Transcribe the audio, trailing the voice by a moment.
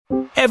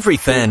Every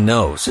fan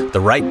knows the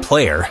right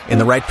player in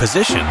the right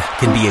position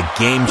can be a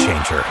game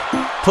changer.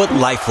 Put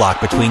LifeLock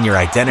between your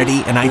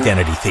identity and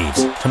identity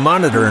thieves to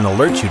monitor and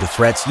alert you to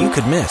threats you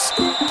could miss.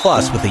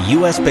 Plus, with a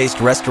U.S.-based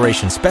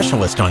restoration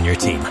specialist on your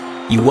team,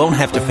 you won't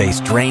have to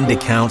face drained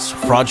accounts,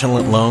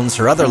 fraudulent loans,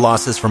 or other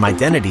losses from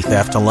identity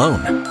theft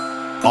alone.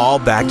 All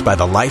backed by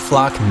the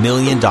LifeLock $1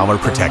 Million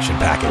Protection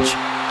Package.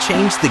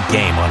 Change the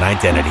game on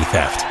identity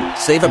theft.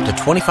 Save up to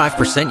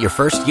 25% your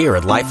first year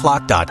at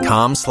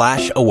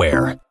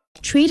LifeLock.com/aware.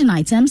 Trade in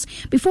items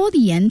before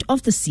the end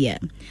of this year.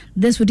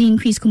 This would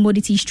increase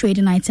commodities trade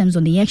in items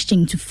on the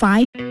exchange to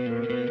 5.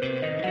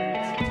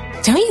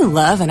 Don't you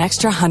love an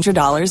extra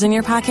 $100 in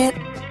your pocket?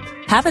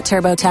 Have a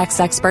TurboTax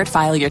expert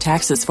file your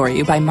taxes for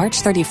you by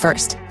March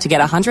 31st to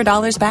get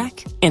 $100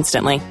 back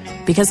instantly.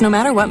 Because no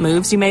matter what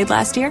moves you made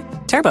last year,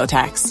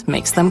 TurboTax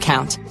makes them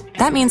count.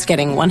 That means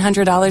getting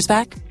 $100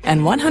 back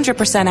and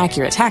 100%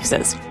 accurate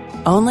taxes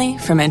only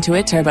from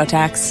Intuit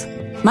TurboTax.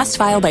 Must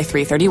file by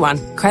 3/31.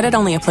 Credit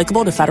only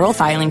applicable to federal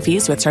filing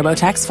fees with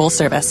TurboTax full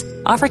service.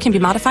 Offer can be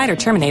modified or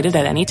terminated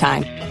at any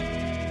time.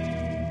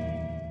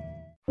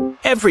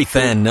 Every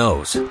fan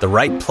knows the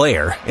right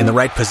player in the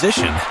right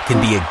position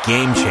can be a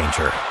game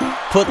changer.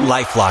 Put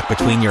LifeLock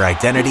between your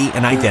identity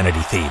and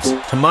identity thieves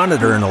to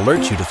monitor and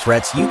alert you to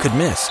threats you could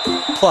miss.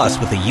 Plus,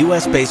 with a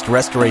U.S.-based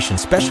restoration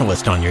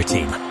specialist on your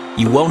team,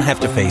 you won't have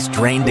to face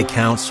drained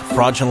accounts,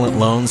 fraudulent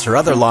loans, or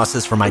other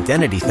losses from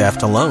identity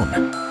theft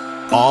alone.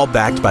 All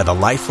backed by the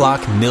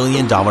LifeLock $1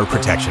 Million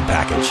Protection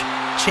Package.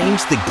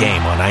 Change the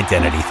game on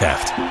identity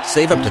theft.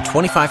 Save up to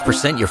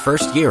 25% your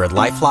first year at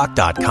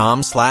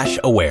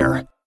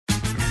LifeLock.com/aware.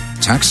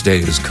 Tax day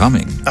is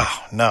coming. Oh,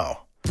 no.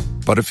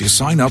 But if you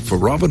sign up for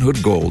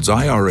Robinhood Gold's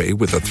IRA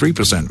with a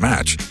 3%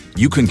 match,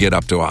 you can get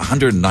up to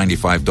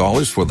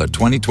 $195 for the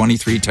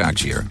 2023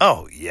 tax year.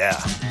 Oh, yeah.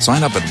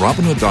 Sign up at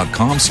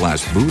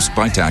Robinhood.com/boost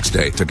by tax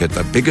day to get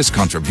the biggest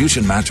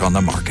contribution match on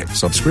the market.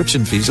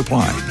 Subscription fees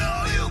apply.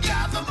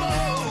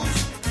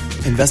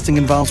 Investing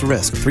involves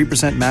risk.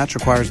 3% match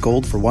requires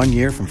gold for 1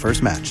 year from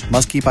first match.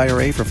 Must keep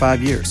IRA for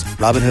 5 years.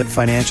 Robinhood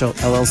Financial,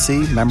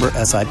 LLC, member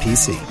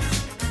SIPC.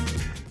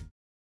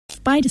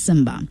 By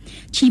December,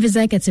 Chief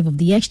Executive of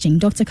the Exchange,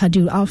 Dr.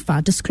 Kadir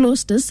Alpha,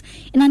 disclosed this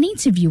in an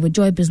interview with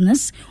Joy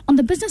Business on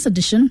the business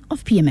edition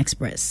of PM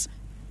Express.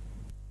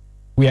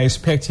 We are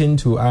expecting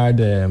to add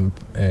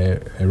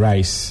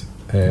rice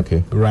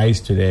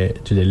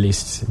to the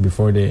list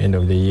before the end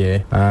of the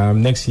year.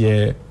 Next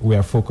year, we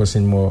are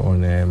focusing more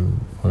on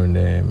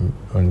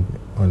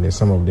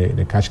some of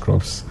the cash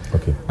crops.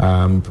 Okay.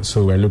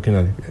 So we're looking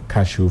at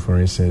cashew, for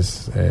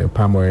instance,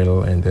 palm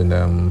oil, and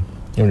then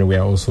we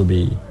are also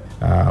be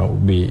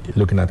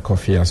looking at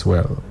coffee as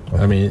well.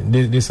 Okay. I mean,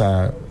 these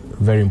are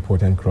very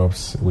important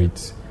crops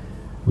with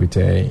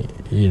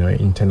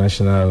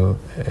international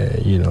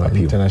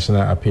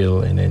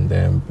appeal, and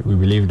then we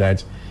believe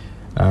that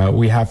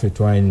we have to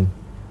try and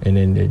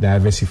then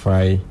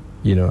diversify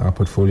our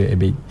portfolio a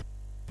bit.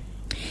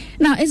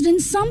 Now, it's been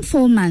some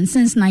 4 months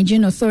since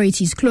Nigerian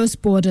authorities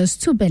closed borders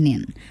to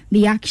Benin.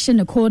 The action,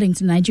 according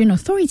to Nigerian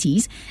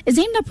authorities, is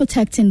aimed at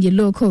protecting the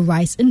local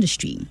rice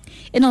industry.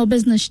 In our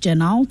business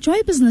journal,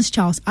 Joy Business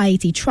Charles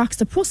Aiti tracks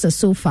the process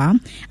so far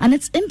and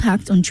its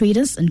impact on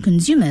traders and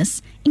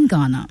consumers in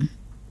Ghana.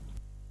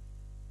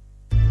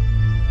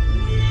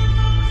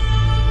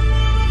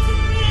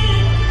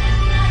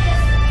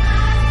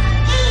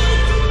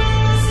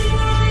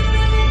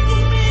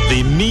 The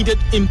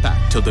immediate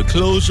impact of the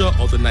closure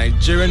of the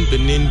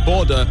Nigerian-Benin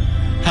border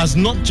has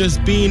not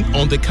just been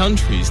on the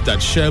countries that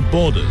share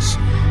borders,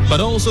 but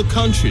also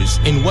countries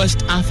in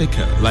West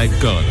Africa like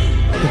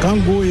Ghana. They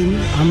can't go in,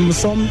 and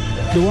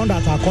the ones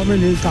that are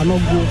coming in cannot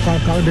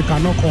go, they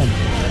cannot come.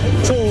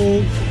 So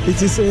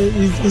it's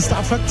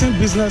affecting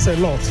business a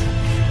lot.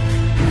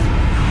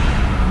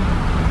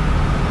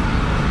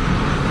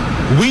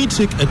 We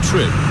took a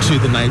trip to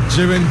the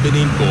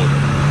Nigerian-Benin border,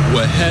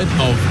 where head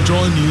of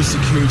Joy News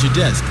Security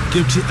Desk,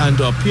 Gipti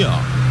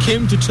Andopia,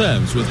 came to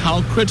terms with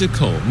how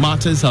critical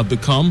matters have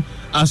become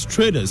as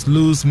traders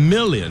lose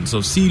millions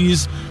of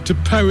cedis to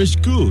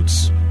perished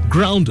goods,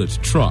 grounded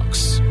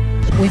trucks.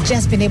 We've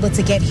just been able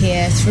to get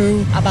here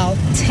through about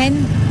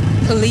 10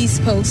 police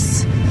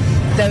posts.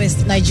 There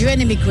is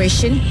Nigerian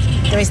immigration,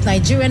 there is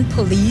Nigerian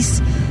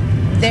police,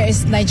 there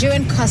is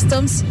Nigerian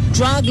Customs,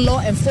 Drug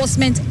Law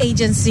Enforcement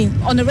Agency,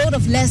 on a road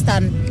of less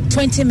than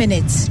 20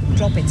 minutes.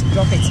 Drop it.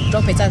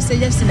 I've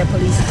suggested the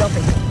police, drop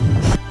it.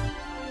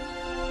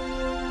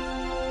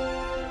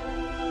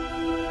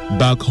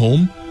 Back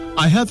home,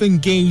 I have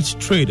engaged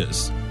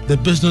traders, the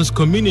business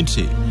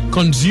community,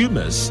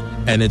 consumers,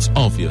 and it's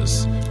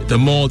obvious. The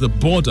more the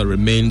border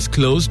remains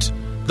closed,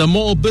 the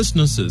more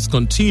businesses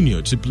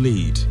continue to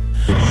bleed.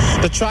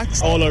 The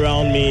tracks all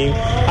around me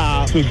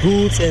are with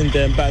goods in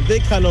them, but they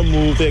cannot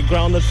move. They're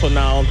grounded for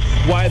now.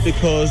 Why?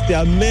 Because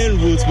their main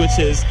route, which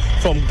is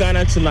from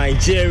Ghana to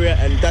Nigeria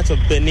and that of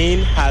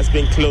Benin, has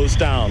been closed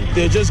down.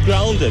 They're just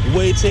grounded,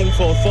 waiting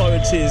for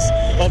authorities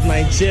of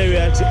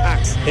Nigeria to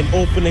act in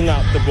opening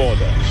up the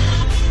border.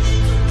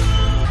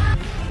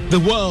 The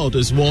world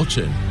is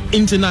watching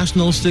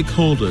international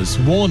stakeholders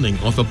warning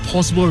of a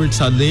possible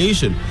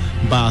retaliation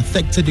by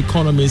affected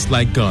economies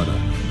like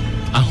Ghana.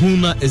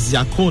 Ahuna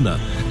Eziakona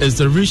is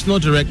the regional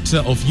director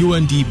of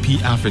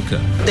UNDP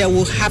Africa. There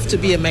will have to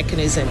be a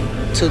mechanism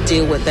to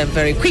deal with them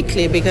very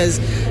quickly, because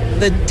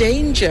the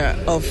danger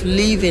of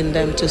leaving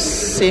them to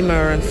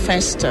simmer and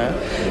fester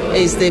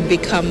is they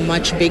become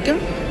much bigger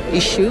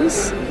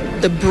issues.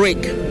 The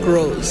brick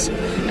grows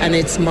and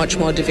it's much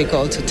more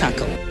difficult to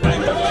tackle.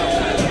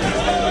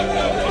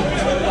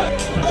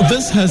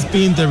 This has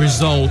been the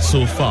result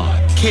so far.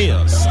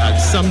 Chaos at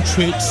some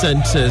trade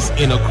centers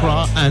in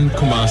Accra and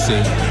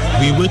Kumasi.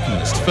 We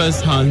witnessed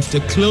firsthand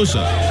the closure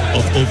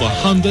of over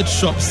 100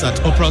 shops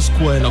at Opera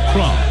Square in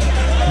Accra.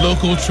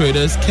 Local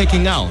traders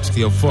kicking out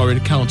their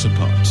foreign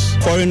counterparts.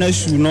 Foreigners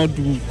should not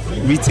do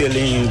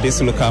retailing in this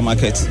local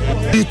market.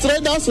 The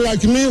traders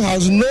like me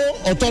has no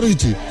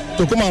authority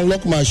to come and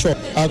lock my shop.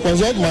 I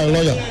consult my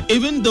lawyer.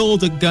 Even though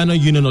the Ghana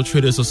Union of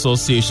Traders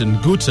Association,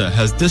 GUTA,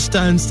 has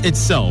distanced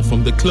itself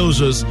from the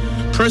closures,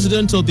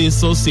 President of the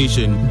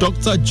association,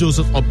 Dr.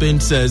 Joseph Obin,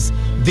 says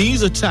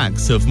these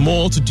attacks have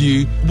more to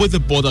do with the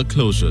border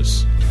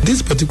closures.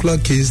 This particular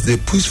case, the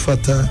push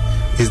factor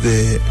is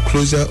the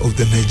closure of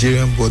the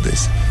Nigerian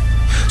borders.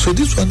 So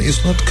this one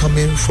is not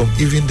coming from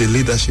even the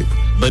leadership.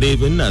 But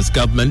even as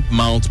government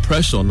mounts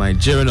pressure on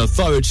Nigerian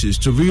authorities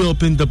to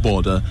reopen the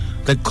border,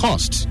 the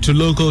cost to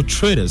local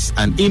traders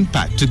and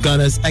impact to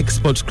Ghana's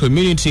export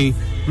community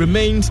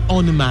remains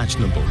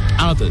unimaginable.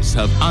 Others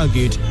have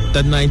argued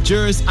that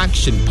Nigeria's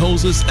action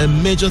poses a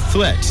major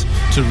threat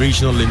to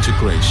regional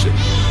integration.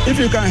 If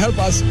you can help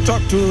us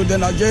talk to the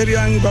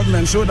Nigerian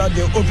government so that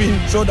they open,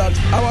 so that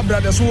our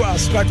brothers who are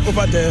stuck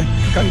over there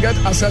can get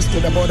access to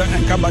the border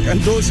and come back, and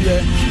those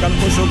here can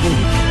also go.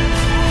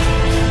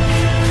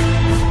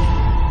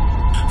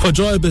 For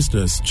Joy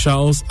Business,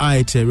 Charles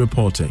Aite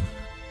reporting.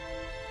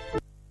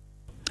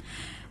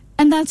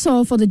 And that's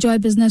all for the Joy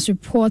Business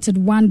Report at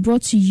 1,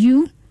 brought to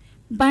you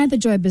by the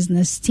Joy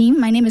Business team.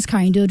 My name is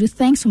Karen Dodu.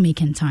 Thanks for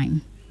making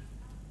time.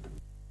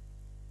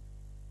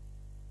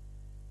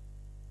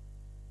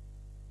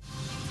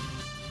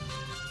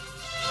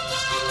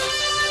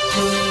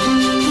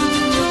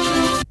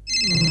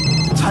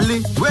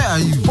 Charlie, where are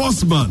you?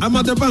 Bossman, I'm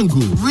at the bank.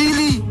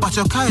 Really? But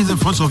your car is in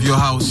front of your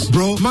house.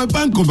 Bro, my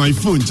bank on my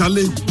phone,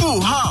 Charlie. Oh,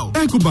 how?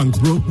 EcoBank,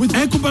 bro. With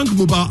EcoBank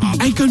mobile app,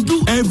 I can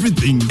do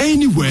everything,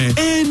 anywhere,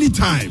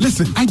 anytime.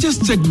 Listen, I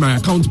just checked my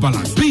account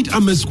balance, paid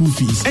Ama's school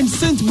fees, and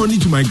sent money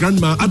to my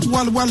grandma at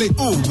Walwale.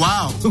 Oh,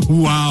 wow.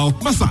 Wow.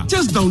 Masa,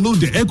 just download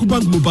the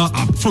EcoBank mobile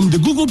app from the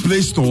Google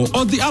Play Store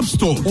or the App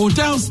Store, or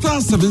dial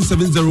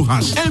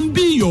 *770# and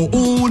be your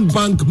own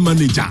bank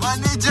manager.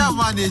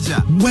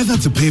 Manager. Whether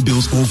to pay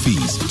bills or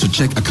fees, to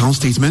check account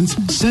statements,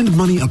 send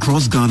money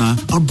across Ghana,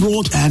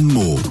 abroad, and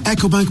more,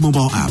 EcoBank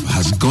mobile app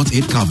has got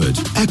it covered.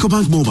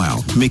 EcoBank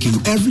Mobile, making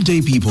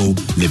everyday people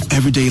live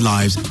everyday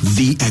lives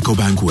the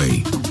EcoBank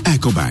way.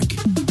 EcoBank,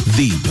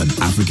 the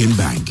Pan-African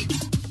Bank.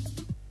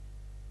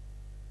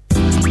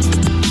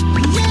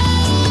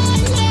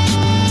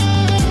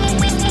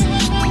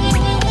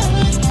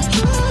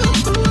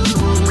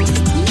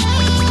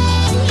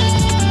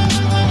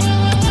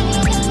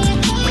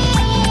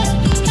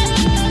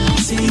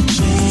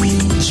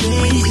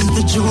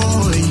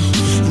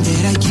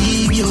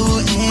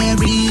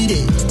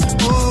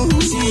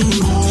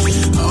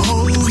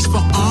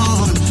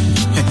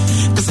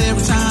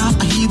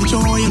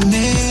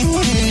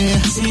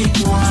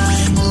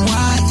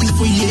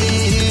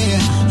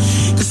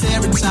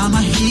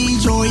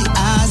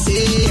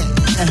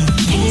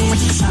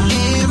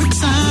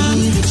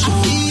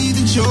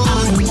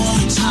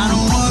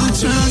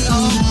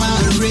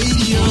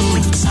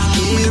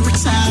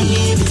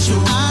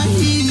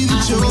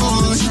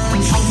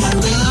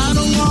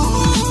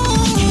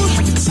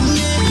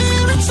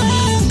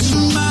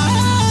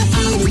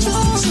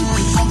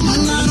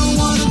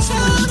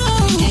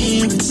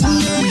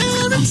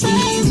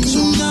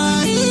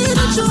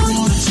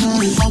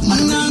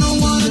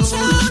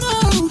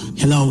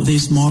 Hello,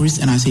 this is Morris,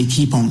 and I say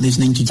keep on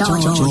listening to Joy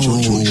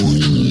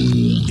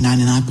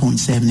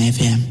 99.7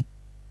 FM.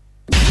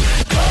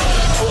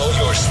 For all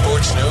your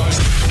sports news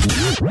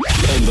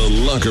and the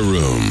locker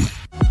room.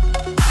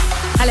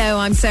 Hello,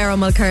 I'm Sarah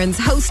Mulcairns,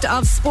 host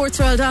of Sports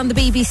World on the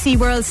BBC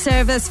World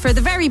Service. For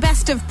the very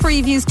best of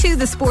previews to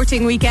the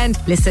sporting weekend,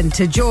 listen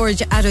to George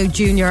Addo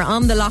Jr.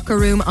 on The Locker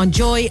Room on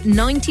Joy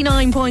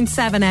 99.7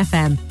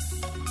 FM.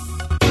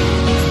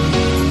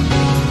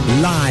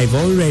 Live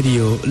on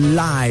radio,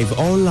 live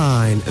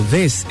online.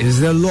 This is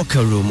The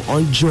Locker Room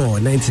on Joy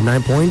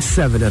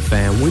 99.7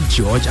 FM with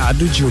George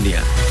Addo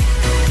Jr.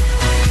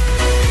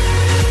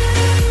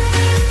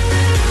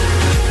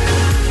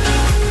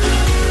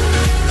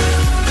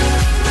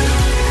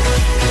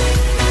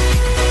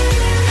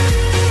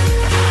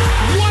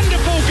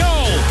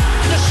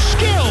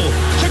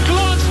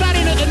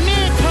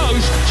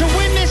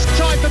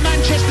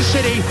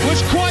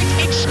 Was quite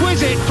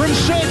exquisite from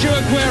Sergio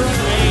Aguero. A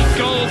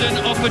golden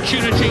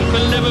opportunity for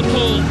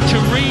Liverpool to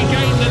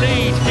regain the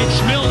lead.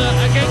 It's Milner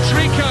against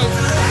Rico.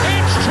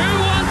 It's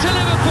 2-1 to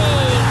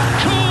Liverpool.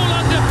 Cool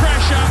under pressure.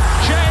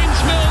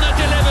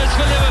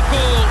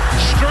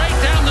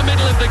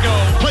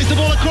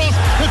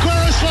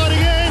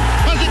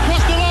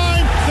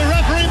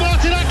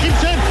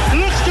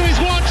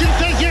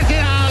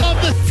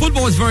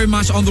 Football is very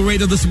much on the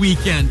radar this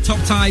weekend. Top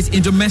ties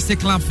in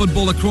domestic club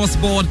football across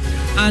board,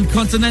 and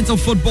continental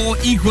football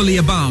equally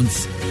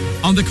abounds.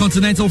 On the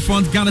continental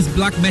front, Ghana's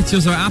Black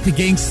Meteors are up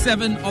against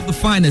 7 of the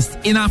finest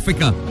in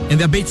Africa in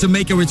their bid to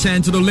make a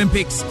return to the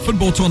Olympics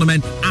football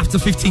tournament after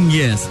 15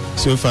 years.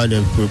 So far,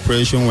 the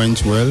preparation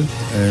went well,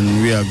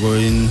 and we are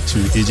going to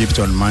Egypt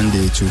on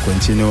Monday to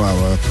continue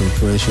our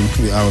preparation.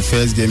 Our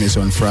first game is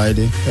on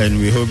Friday, and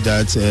we hope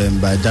that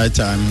by that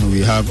time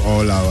we have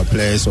all our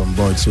players on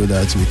board so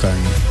that we can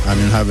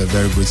have a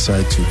very good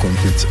side to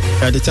compete.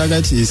 The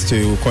target is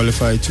to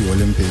qualify to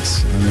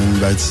Olympics.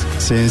 But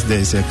since there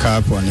is a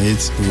cap on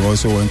it, we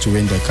also want to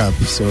win the cup.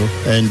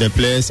 And the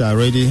players are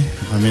ready.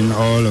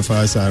 All of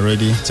us are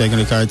ready.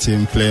 Technical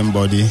team, playing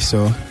body.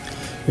 So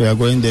we are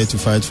going there to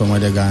fight for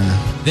Mother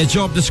Ghana. Their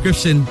job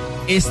description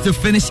is to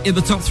finish in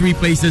the top 3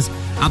 places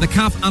at the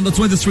CAF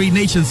Under-23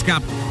 Nations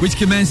Cup, which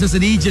commences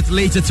in Egypt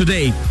later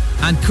today.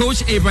 And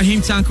coach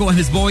Ibrahim Tanko and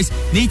his boys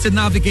need to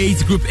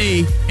navigate Group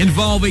A,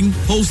 involving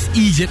host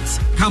Egypt,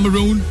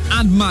 Cameroon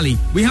and Mali.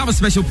 We have a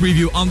special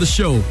preview on the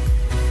show.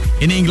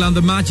 In England,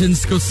 the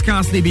margins could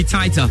scarcely be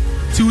tighter.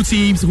 2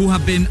 teams who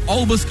have been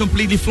almost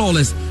completely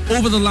flawless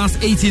over the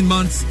last 18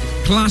 months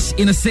clash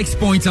in a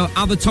 6-pointer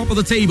at the top of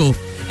the table,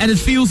 and it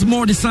feels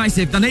more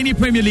decisive than any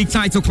Premier League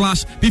title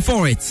clash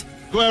before it.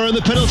 Aguero in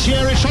the penalty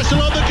area, tries to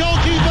lob the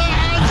goalkeeper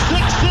and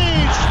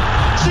succeeds.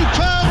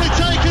 Superbly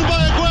taken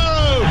by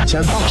Aguero.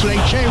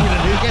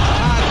 Oxlade-Chamberlain, who gets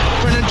past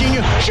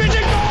Fernandinho,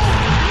 shooting goal.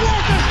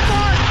 What a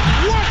start!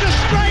 What a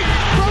strike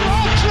from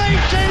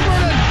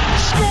Oxlade-Chamberlain,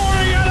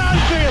 scoring at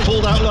Anfield.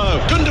 Pulled out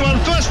low. Gundogan,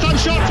 first time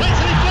shot, takes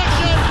a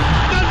deflection.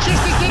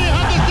 Manchester City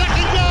have the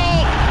second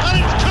goal, and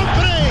it's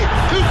Kompany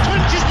who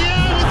punches the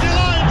air with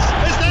delight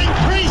as they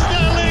increase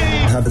their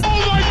lead.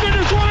 Oh my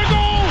goodness, what a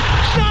goal!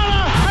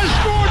 Salah has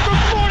scored from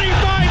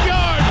 45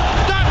 yards.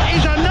 That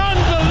is an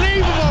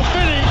unbelievable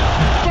finish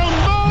from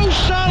Mo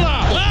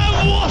Salah. And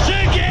what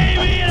a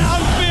game in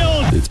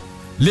Anfield!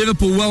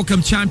 Liverpool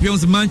welcome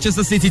champions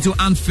Manchester City to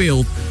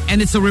Anfield,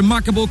 and it's a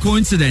remarkable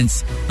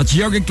coincidence that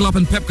Jurgen Klopp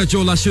and Pep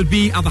Guardiola should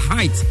be at the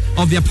height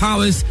of their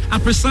powers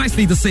at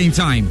precisely the same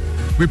time.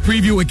 We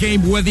preview a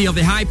game worthy of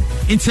the hype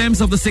in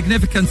terms of the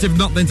significance, if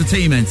not the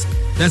entertainment.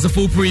 There's a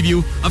full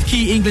preview of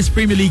key English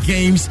Premier League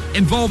games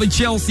involving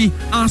Chelsea,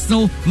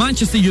 Arsenal,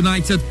 Manchester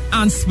United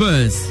and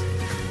Spurs.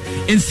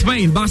 In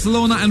Spain,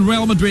 Barcelona and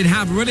Real Madrid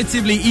have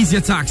relatively easier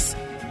attacks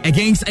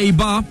against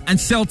Eibar and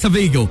Celta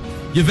Vigo.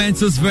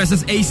 Juventus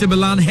versus AC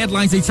Milan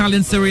headlines the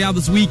Italian Serie A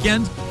this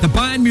weekend. The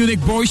Bayern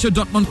Munich-Borussia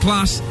Dortmund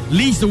clash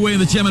leads the way in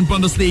the German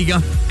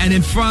Bundesliga. And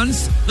in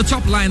France, the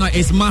top liner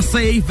is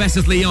Marseille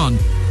versus Lyon.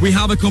 We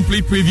have a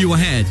complete preview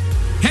ahead.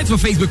 Head to our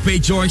Facebook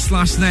page,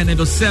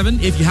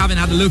 George/907, if you haven't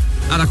had a look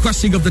at our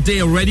question of the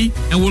day already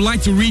and would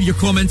like to read your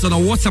comments on our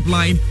WhatsApp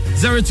line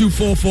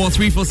 0244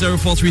 340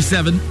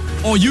 437,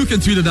 or you can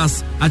tweet at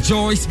us at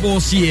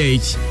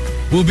JoySportsGH.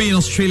 We'll be in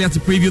Australia to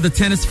preview the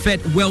Tennis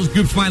Fed World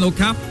Group Final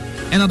Cup,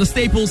 and at the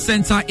Staples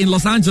Center in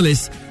Los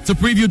Angeles to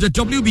preview the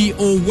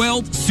WBO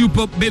World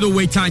Super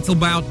Middleweight title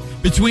bout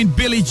between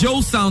Billy Joe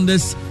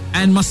Saunders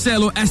and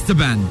Marcelo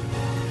Esteban.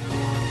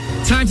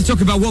 Time to talk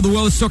about what the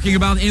world is talking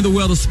about in the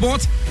world of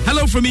sport.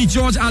 Hello from me,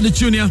 George Addo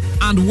Jr.,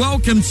 and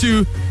welcome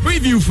to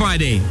Preview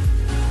Friday.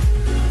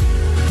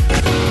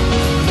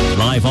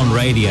 Live on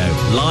radio,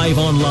 live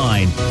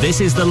online,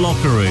 this is The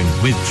Locker Room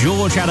with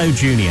George Addo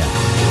Jr.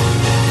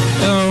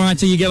 All right,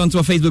 so you get onto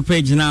our Facebook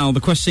page now.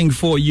 The question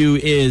for you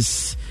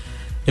is,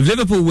 if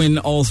Liverpool win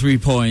all 3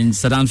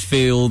 points at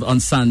Anfield on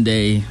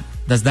Sunday,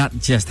 does that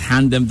just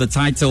hand them the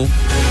title?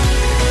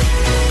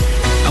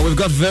 And we've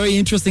got very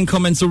interesting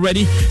comments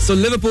already. So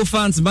Liverpool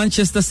fans,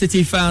 Manchester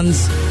City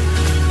fans,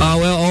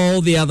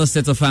 all the other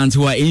set of fans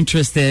who are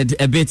interested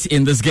a bit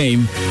in this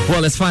game.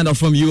 Well, let's find out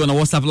from you on our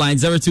WhatsApp line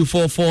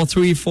 0244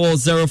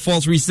 340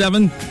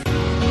 437.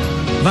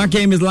 That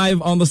game is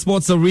live on the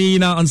Sports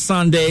Arena on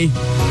Sunday.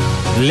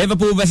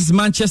 Liverpool versus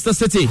Manchester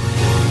City.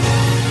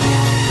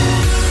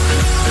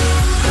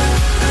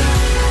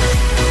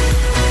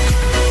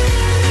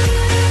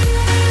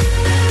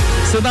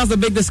 So that's the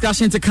big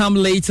discussion to come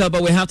later,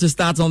 but we have to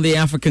start on the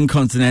African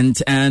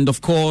continent. And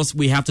of course,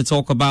 we have to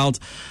talk about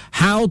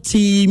how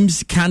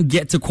teams can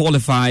get to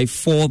qualify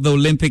for the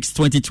Olympics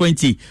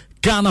 2020.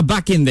 Ghana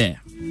back in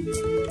there.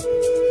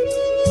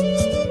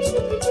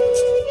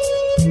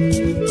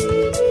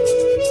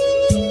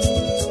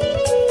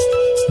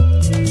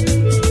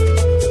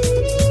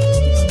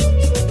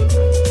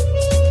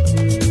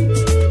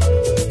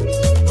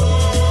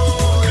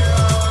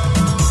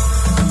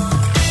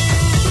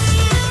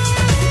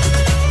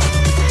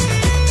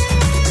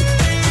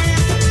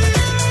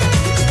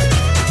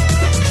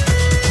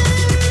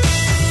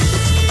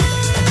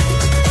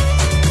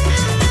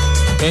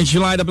 In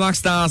July, the Black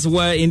Stars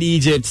were in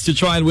Egypt to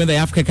try and win the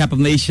Africa Cup of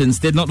Nations.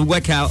 Did not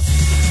work out.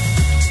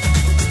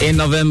 In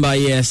November,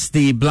 yes,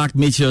 the Black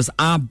Meteors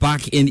are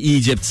back in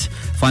Egypt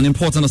for an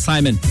important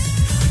assignment.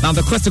 Now,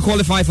 the quest to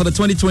qualify for the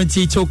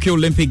 2020 Tokyo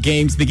Olympic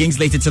Games begins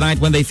later tonight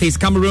when they face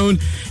Cameroon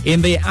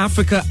in the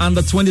Africa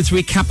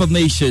Under-23 Cup of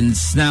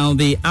Nations. Now,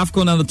 the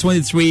AFCON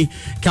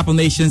Under-23 Cup of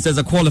Nations is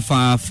a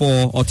qualifier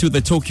to the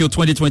Tokyo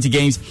 2020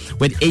 Games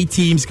with 8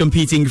 teams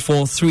competing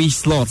for 3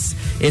 slots.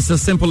 It's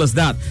as simple as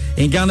that.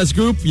 In Ghana's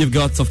group, you've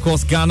got, of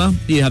course, Ghana.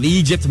 You have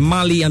Egypt,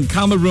 Mali, and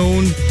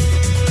Cameroon.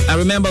 I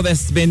remember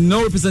there's been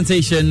no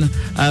representation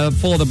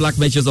for the Black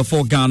Majors or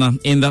for Ghana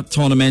in that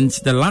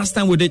tournament. The last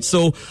time we did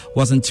so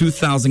was in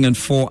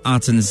 2004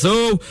 Athens.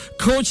 So,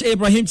 Coach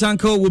Ibrahim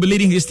Tanko will be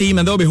leading his team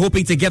and they'll be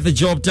hoping to get the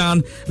job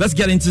done. Let's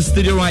get into the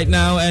studio right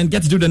now and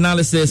get to do the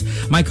analysis.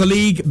 My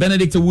colleague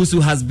Benedict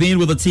Owusu has been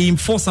with the team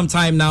for some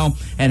time now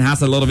and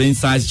has a lot of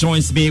insights.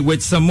 Joins me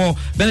with some more.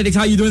 Benedict,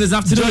 how are you doing this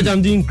afternoon? George,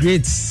 I'm doing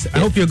great. I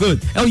hope you're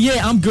good. Oh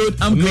yeah, I'm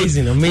good.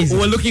 Amazing.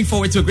 We're looking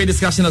forward to a great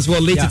discussion as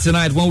well later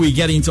tonight when we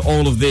get into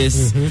all of this.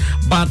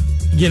 But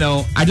you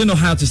know, I don't know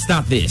how to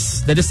start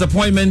this. The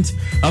disappointment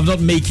of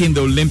not making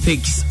the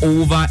Olympics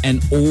over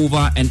and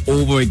over and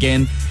over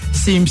again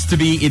seems to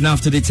be enough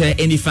to deter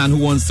any fan who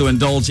wants to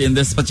indulge in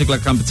this particular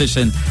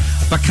competition.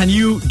 But can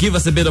you give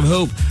us a bit of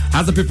hope?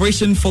 Has the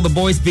preparation for the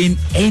boys been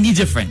any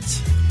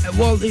different?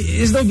 Well,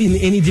 it's not been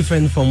any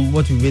different from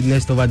what we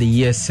witnessed over the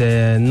years,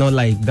 not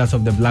like that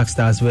of the Black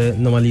Stars, where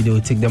normally they will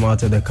take them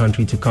out of the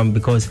country to come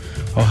because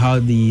of how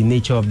the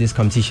nature of this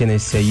competition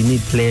is. You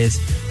need players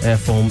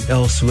from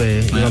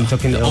elsewhere. You know, I'm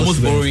talking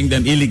almost borrowing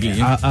them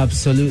illegally.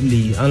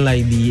 Absolutely.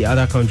 Unlike the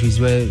other countries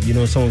where, you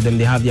know, some of them,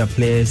 they have their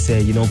players,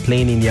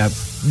 playing in their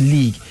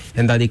league,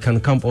 and that they can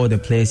camp all the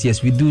players.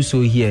 Yes, we do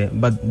so here,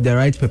 but the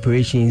right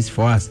preparations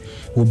for us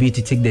will be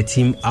to take the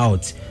team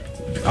out,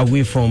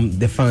 away from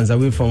the fans,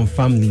 away from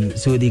family,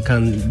 so they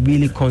can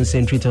really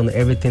concentrate on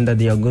everything that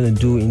they are going to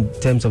do in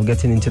terms of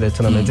getting into the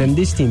tournament. And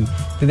this team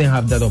didn't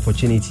have that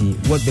opportunity.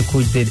 What the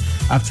coach did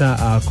after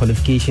our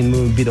qualification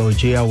when we beat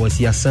Algeria was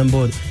he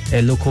assembled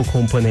a local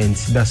component,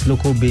 that's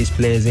local based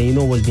players. And you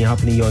know what's been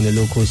happening here on the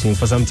local scene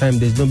for some time.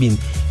 There's not been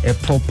a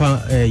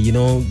proper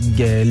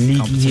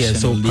league here,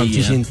 so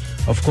competition.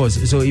 Of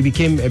course, so it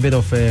became a bit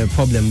of a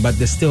problem, but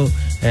they still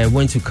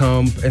went to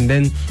camp. And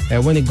then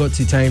when it got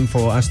to time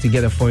for us to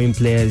get the foreign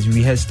players,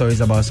 we heard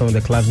stories about some of the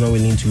clubs not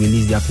willing to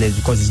release their players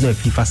because it's not a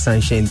FIFA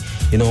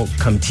sanctioned,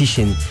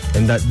 competition,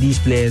 and that these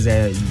players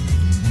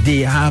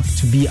they have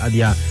to be at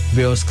their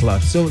various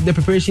clubs. So the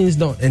preparation is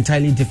not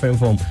entirely different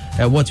from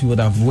what we would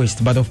have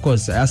wished. But of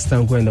course, as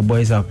Tanko and the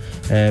boys have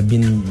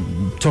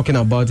been talking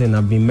about and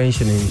have been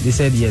mentioning, they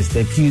said yes,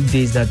 the few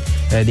days that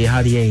they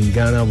had here in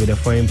Ghana with the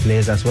foreign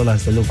players as well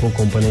as the local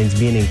components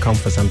being in camp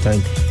for some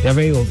time, they're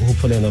very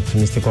hopeful and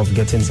optimistic of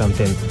getting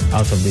something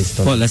out of this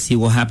tournament. Well, let's see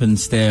what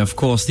happens there. Of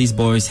course, these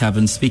boys have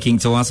been speaking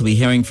to us. We'll be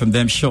hearing from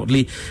them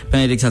shortly.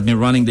 Benedict has been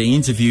running the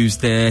interviews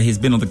there. He's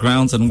been on the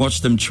grounds and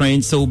watched them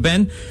train. So,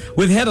 Ben,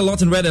 we've heard a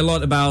lot and read a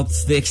lot about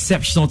the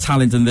exceptional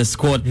talent in this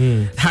squad.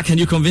 How can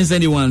you convince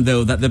anyone,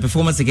 though, that the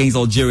performance against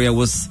Algeria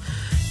was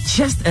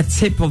just a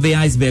tip of the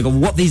iceberg of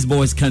what these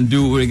boys can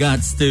do with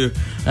regards to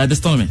this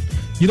tournament?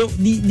 You know,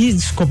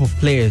 these scope of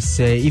players,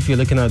 if you're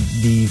looking at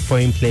the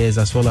foreign players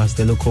as well as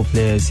the local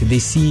players, they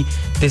see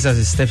this as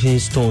a stepping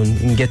stone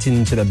in getting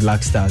into the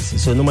Black Stars.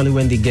 So normally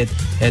when they get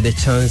the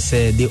chance,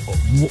 they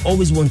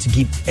always want to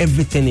give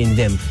everything in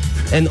them.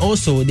 And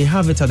also, they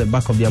have it at the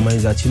back of their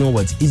minds that, you know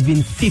what, it's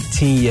been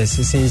 15 years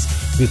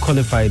since we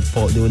qualified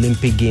for the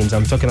Olympic Games.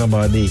 I'm talking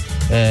about the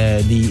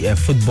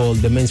football,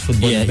 the men's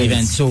football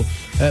event. So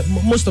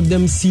most of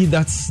them see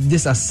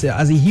this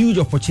as a huge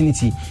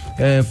opportunity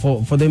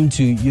for them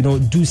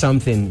to, do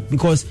something.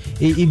 Because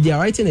if they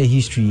are writing a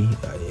history,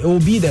 it will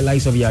be the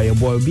likes of Yaya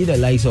Boy, it will be the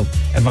likes of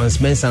Evans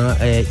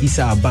Mensah,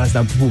 Issa Abbas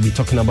that people will be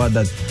talking about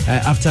that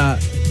after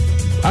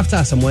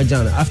Asamoah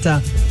Gyan, after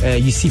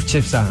Yusuf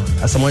Chepsa,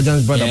 Asamoah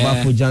Gyan's brother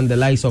Bafo Gyan, the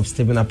likes of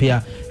Stephen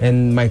Appiah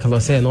and Michael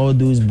Osei and all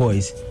those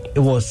boys, it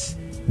was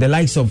the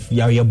likes of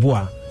Yaya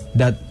Boa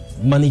that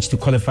managed to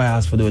qualify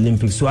us for the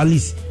Olympics. So at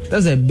least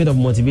that's a bit of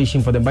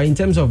motivation for them. But in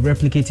terms of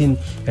replicating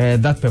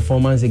that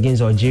performance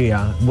against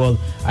Algeria, well,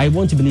 I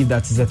want to believe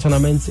that it's a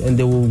tournament and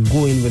they will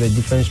go in with a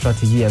different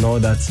strategy and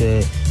all that.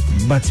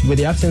 But with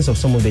the absence of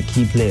some of the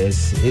key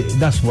players,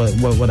 that's what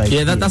I feel.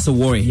 Yeah, that's a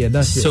worry. Yeah,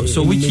 that's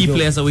so which key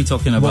players are we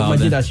talking about? Well,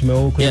 Majid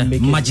Ashimero couldn't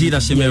make it. Majid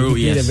Ashimero,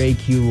 he played a very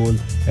key role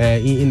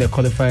in the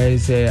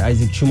qualifiers.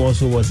 Isaac Chum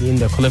also was in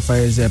the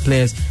qualifiers.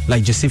 Players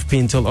like Joseph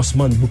Pintel,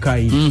 Osman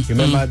Bukai.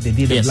 Remember, they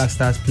did the Black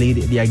Stars played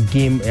their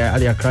game at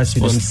their crash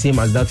with them, same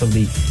as that of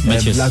the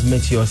Black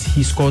Meteors.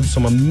 He scored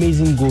some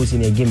amazing goals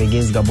in a game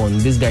against Gabon.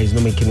 This guy is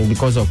not making it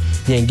because of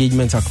the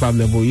engagement at club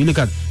level. You look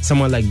at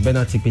someone like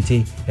Bernard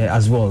Tipete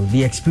as well.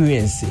 The experience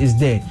experience is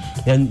there,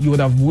 and you would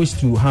have wished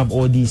to have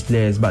all these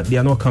players, but they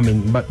are not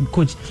coming. But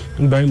Coach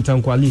Ibrahim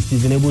Tanko, at least,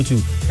 he's been able to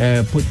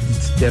put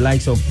the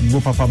likes of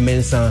Bopapa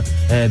Mensah,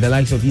 the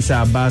likes of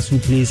Issa Abbas, who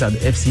plays at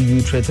FC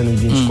Utrecht and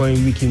has been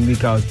scoring week in,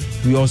 week out.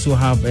 We also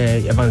have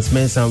Evans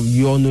Mensah.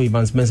 You all know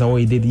Evans Mensah,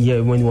 what he did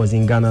here when he was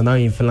in Ghana, now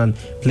in Finland,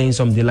 playing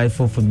some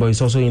delightful football.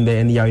 He's also in there,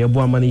 and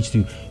Yayabua managed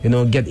to,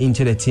 get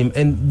into the team.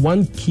 And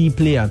one key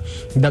player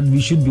that we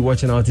should be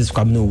watching out is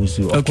Kwabena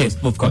Owusu. Of course.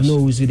 Kwabena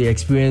Owusu, the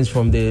experience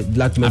from the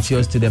Black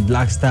Meteors to the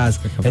Black Stars,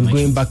 and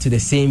going back to the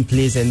same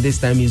place, and this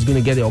time he's going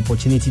to get the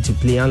opportunity to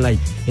play. Unlike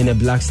in the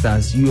Black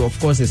Stars, you of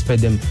course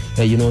expect them,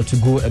 to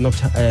go a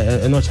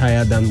notch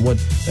higher than what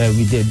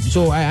we did.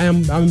 So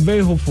I'm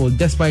very hopeful,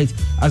 despite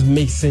us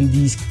mixing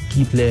these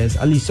key players,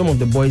 at least some of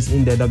the boys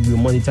in there that will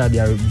monitor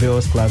their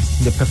various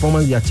clubs, the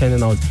performance they are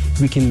churning out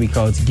week in, week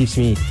out gives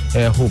me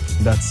hope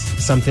that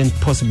something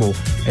possible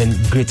and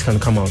great can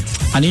come out.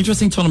 An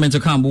interesting tournament to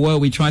come where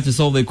we try to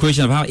solve the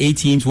equation of how 8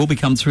 teams will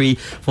become 3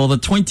 for the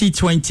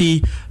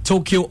 2020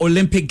 Tokyo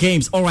Olympic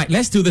Games. All right,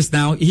 let's do this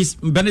now.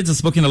 Bennett has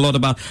spoken a lot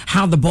about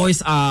how the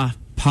boys are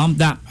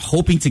pumped up,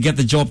 hoping to get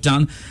the job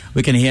done.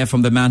 We can hear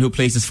from the man who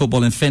plays his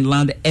football in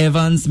Finland,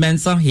 Evans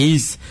Mensah.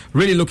 He's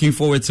really looking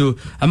forward to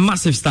a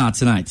massive start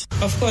tonight.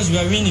 Of course, we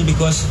are winning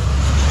because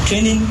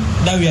training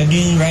that we are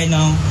doing right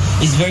now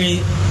is very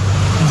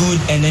good,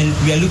 and then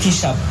we are looking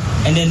sharp,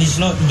 and then it's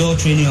not dull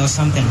training or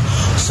something.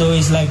 So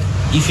it's like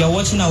if you're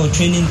watching our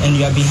training and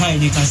you are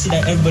behind, you can see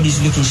that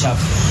everybody's looking sharp.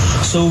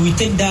 So we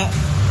take that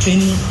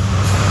training,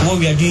 what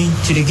we are doing,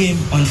 to the game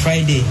on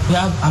Friday. We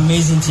have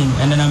amazing team,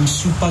 and then I'm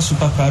super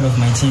proud of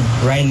my team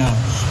right now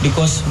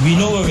because we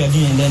know what we are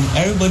doing, and then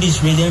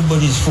everybody's ready,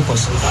 everybody's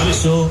focused.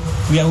 So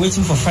we are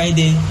waiting for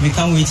Friday. We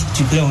can't wait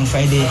to play on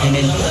Friday and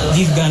then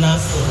give Ghana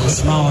a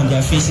smile on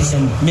their faces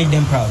and make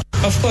them proud.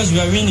 Of course, we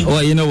are winning.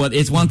 Well, you know what?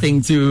 It's one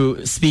thing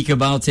to speak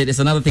about it. It's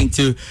another thing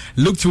to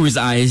look through his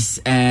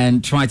eyes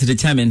and try to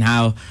determine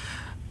how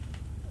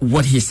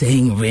what he's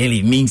saying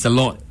really means a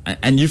lot.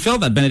 And you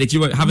felt that, Benedict, you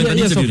were having an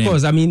interview. Yes, of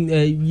course. I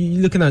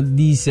mean, looking at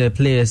these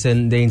players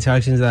and the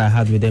interactions that I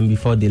had with them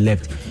before they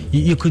left,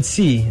 you could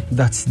see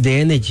that the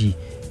energy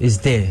is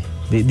there.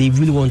 They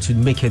really want to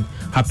make it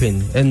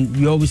happen. And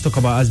we always talk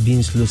about us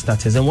being slow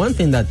starters. And one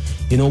thing that,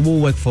 will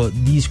work for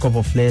these crop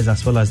of players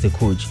as well as the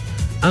coach,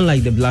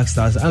 unlike the Black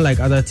Stars, unlike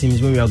other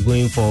teams when we are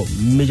going for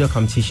major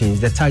competitions,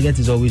 the target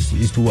is always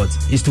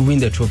to win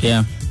the trophy.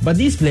 Yeah. But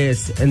these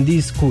players and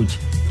this coach,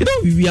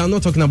 we are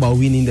not talking about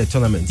winning the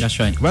tournament. That's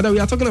right. Rather, we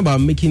are talking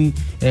about making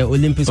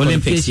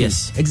Olympics,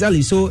 yes.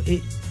 Exactly. So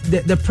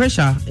the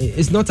pressure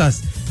is not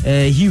as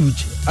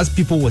huge as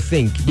people would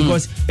think,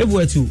 because if we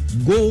were to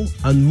go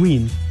and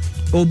win,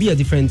 it will be a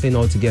different thing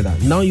altogether.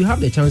 Now you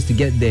have the chance to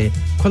get there,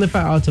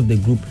 qualify out of the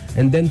group,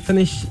 and then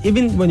finish.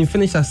 Even when you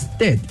finish as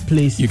third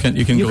place, you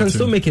can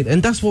still make it,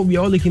 and that's what we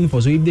are all looking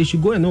for. So if they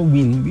should go and not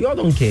win, we all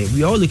don't care.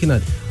 We are all looking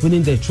at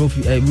winning the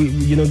trophy.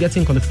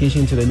 Getting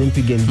qualification to the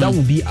Olympic Games. That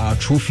will be our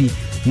trophy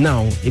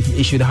now if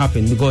it should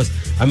happen, because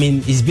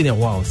it's been a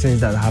while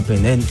since that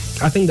happened, and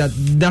I think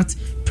that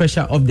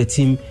pressure of the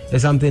team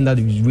is something that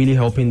is really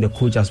helping the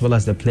coach as well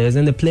as the players,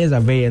 and the players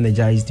are very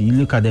energized. You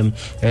look at them,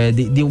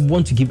 they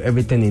want to give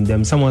everything in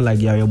them. Someone like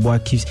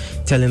Yayabua keeps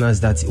telling us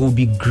that it will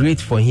be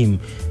great for him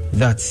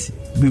that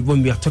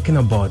when we are talking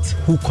about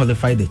who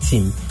qualified the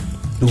team,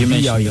 it will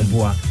be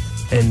Yayabua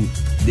and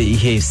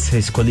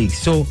his colleagues.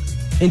 So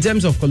in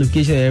terms of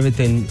qualification and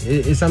everything,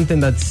 it's something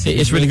that's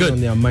really good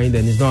on their mind,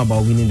 and it's not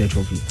about winning the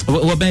trophy.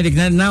 Well, Benedict,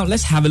 now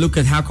let's have a look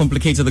at how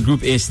complicated the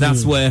group is.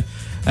 That's where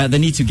they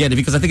need to get it,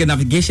 because I think the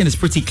navigation is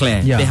pretty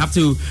clear. Yeah. They have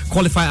to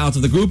qualify out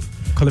of the group.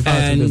 Qualify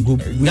out of the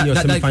group, win your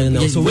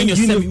semi-final. So when you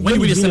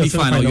win your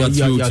semi-final, you're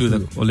through to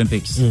the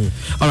Olympics.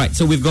 All right,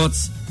 so we've got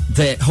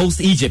the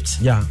host Egypt,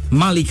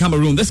 Mali,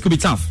 Cameroon. This could be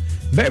tough.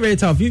 Very, very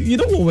tough. You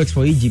know what works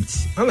for Egypt?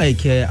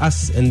 Unlike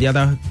us and the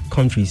other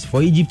countries,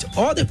 for Egypt,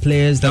 all the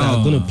players that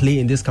are going to play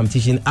in this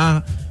competition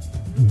are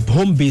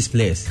home-based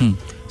players.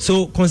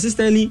 So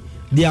consistently,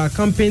 they are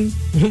camping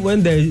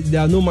when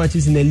there are no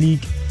matches in the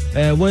league.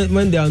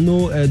 When there are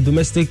no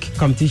domestic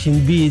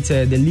competition, be it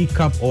the League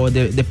Cup or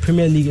the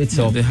Premier League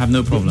itself, they have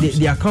no problems.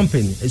 They are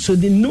camping, so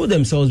they know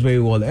themselves very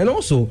well. And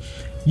also,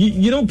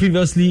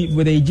 previously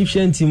with the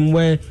Egyptian team,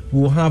 where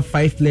we'll have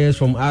 5 players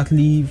from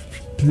Atli,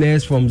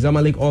 players from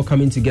Zamalek all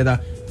coming together,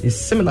 is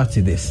similar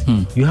to this.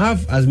 You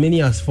have as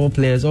many as 4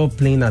 players all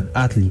playing at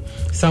Atli.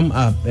 Some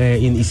are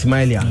in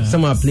Ismailia,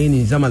 some are playing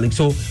in Zamalek.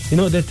 So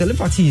the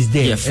telepathy is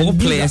there. Yeah, 4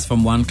 players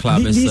from one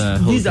club.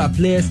 These are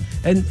players,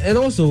 and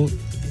also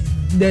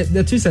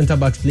the 2 centre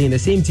backs play in the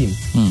same team,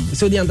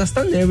 so they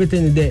understand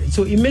everything there.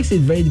 So it makes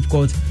it very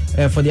difficult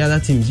for the other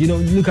teams.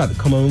 Look at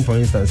Cameroon, for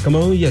instance.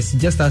 Cameroon, yes,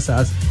 just as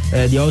us,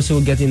 they're also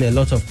getting a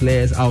lot of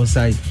players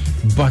outside,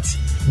 but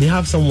they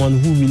have someone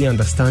who really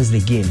understands the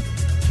game,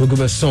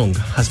 Rugube Song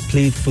has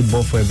played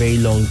football for a very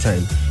long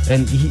time,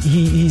 and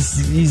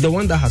he's the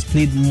one that has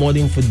played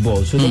modern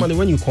football. So normally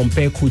when you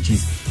compare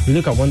coaches, you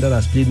look at one that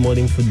has played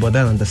modern football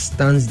that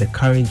understands the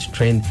current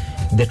trend,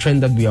 the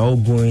trend that we are all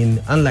going,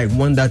 unlike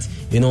one that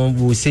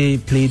we say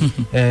played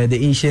the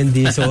ancient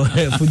days or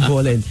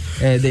football and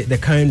the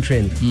current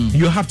trend.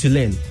 You have to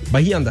learn,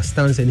 but he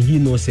understands and he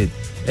knows it.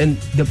 And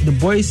the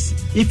boys,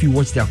 if you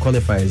watch their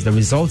qualifiers, the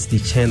results they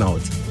churn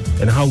out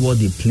and how well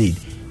they played,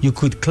 you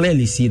could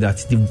clearly see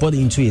that they bought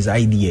into his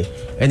idea,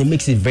 and it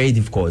makes it very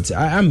difficult.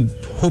 I'm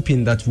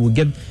hoping that we'll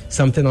get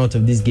something out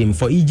of this game.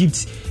 For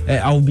Egypt,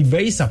 I will be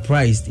very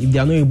surprised if they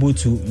are not able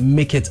to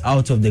make it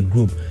out of the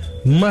group.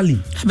 Mali.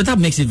 But that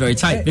makes it very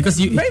tight because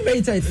very,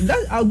 very tight.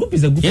 Our group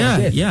is a group of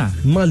death. Yeah.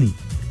 Mali.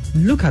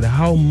 Look at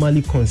how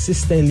Mali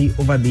consistently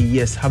over the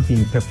years have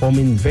been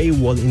performing very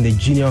well in the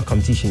junior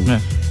competitions.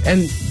 Yeah.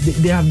 And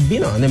they have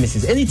been our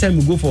nemesis. Anytime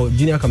we go for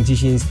junior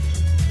competitions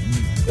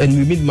and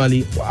we meet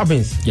Mali, what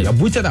happens? They are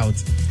booted out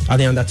at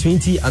the under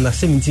 20, under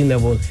 17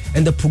 level,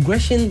 and the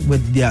progression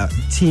with their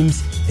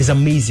teams is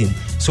amazing.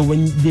 So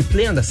when they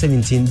play under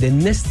 17, the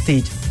next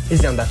stage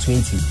is the under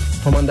 20.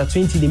 From under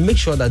 20, they make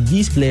sure that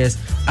these players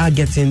are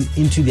getting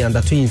into the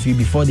under 23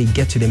 before they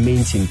get to the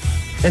main team.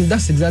 And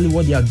that's exactly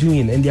what they are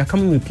doing. And they are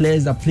coming with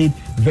players that played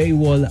very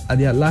well at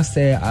their last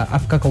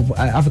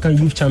African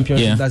Youth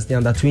Championship. That's the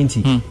under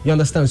 20. You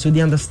understand? So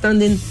the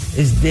understanding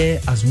is there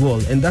as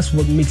well. And that's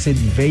what makes it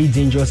very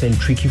dangerous and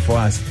tricky for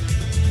us.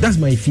 That's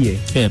my fear.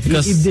 Yeah,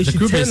 because if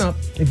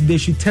they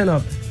should turn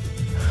up,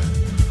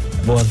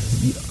 well,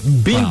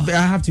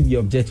 I have to be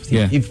objective.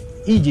 Yeah. If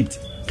Egypt,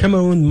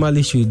 Cameroon,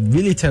 Mali should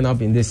really turn up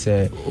in this.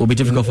 It will be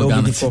difficult for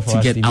Ghana to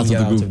get out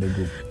of the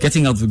group.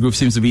 Getting out of the group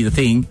seems to be the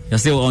thing. You're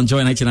still on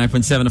Joy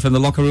 99.7 FM, the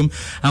locker room,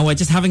 and we're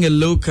just having a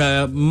look,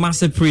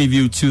 massive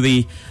preview to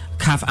the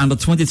CAF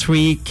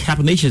Under-23 Cup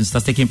of Nations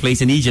that's taking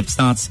place in Egypt.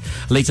 Starts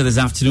later this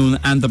afternoon,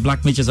 and the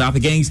Black Mitches are up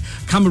against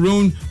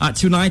Cameroon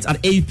tonight at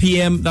 8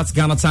 p.m. That's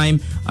Ghana time.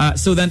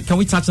 So then, can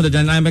we touch on the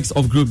dynamics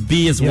of Group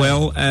B as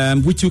well?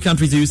 Which two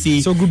countries do you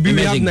see? So Group B,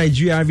 emerging? we have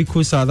Nigeria, Ivory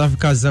Coast, South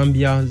Africa,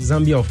 Zambia.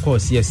 Zambia, of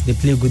course, yes, they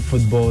play good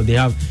football. They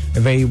have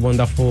a very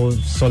wonderful,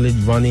 solid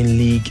running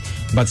league.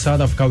 But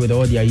South Africa, with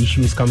all their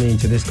issues coming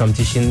into this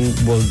competition,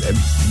 will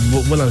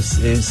stabilize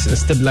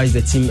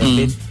the team a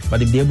bit.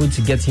 But if they're able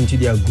to get into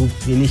their group,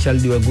 initially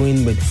they were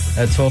going with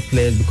 12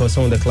 players because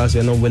some of the clubs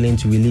were not willing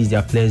to release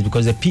their players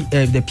because the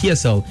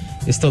PSL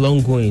is still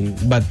ongoing.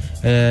 But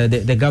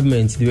the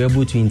government, they were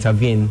able to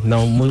intervene.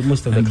 Now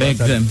most of the clubs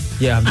have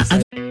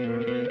decided.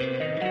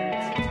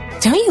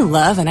 Don't you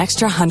love an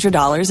extra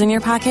 $100 in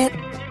your pocket?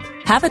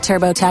 Have a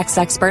TurboTax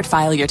expert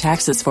file your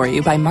taxes for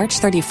you by March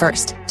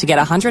 31st to get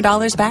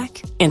 $100 back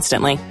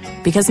instantly.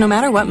 Because no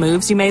matter what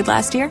moves you made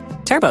last year,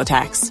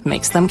 TurboTax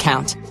makes them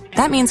count.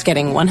 That means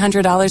getting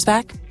 $100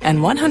 back and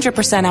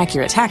 100%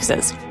 accurate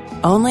taxes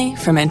only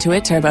from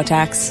Intuit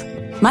TurboTax.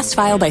 Must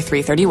file by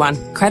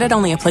 3/31. Credit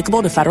only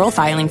applicable to federal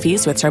filing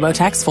fees with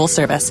TurboTax full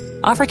service.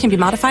 Offer can be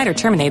modified or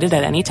terminated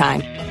at any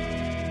time.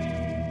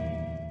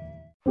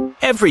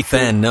 Every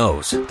fan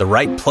knows the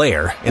right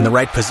player in the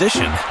right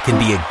position can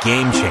be a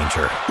game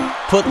changer.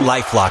 Put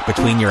LifeLock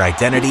between your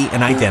identity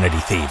and identity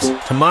thieves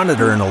to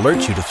monitor and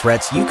alert you to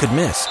threats you could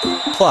miss.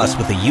 Plus,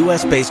 with a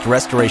U.S.-based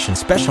restoration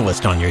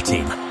specialist on your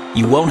team,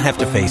 you won't have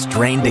to face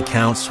drained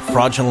accounts,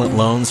 fraudulent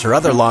loans, or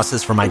other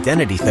losses from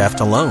identity theft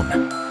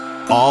alone.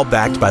 All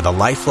backed by the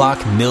LifeLock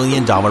 $1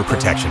 Million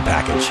Protection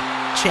Package.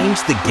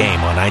 Change the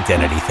game on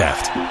identity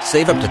theft.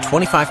 Save up to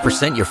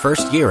 25% your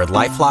first year at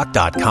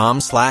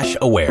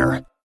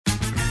LifeLock.com/aware.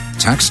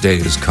 Tax day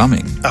is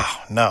coming.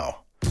 Oh, no.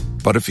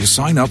 But if you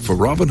sign up for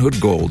Robinhood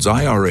Gold's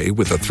IRA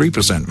with a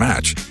 3%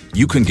 match,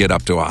 you can get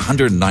up to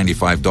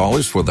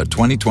 $195 for the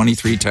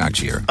 2023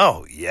 tax year.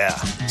 Oh, yeah.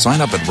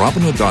 Sign up at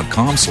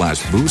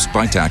Robinhood.com/boost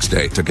by tax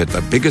day to get the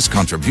biggest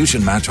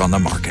contribution match on the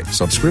market.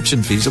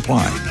 Subscription fees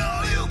apply.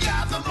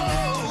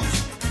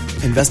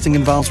 Investing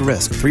involves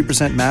risk.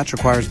 3% match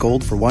requires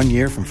gold for 1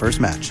 year from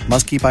first match.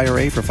 Must keep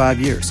IRA for 5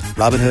 years.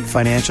 Robinhood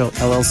Financial,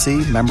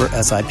 LLC, member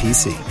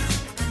SIPC.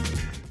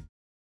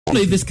 I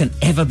don't know if this can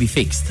ever be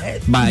fixed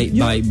by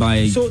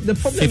so the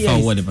problem FIFA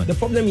or whatever. The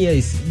problem here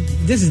is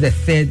this is the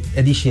third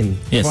edition.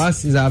 Yes. For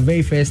us, it's our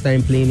very first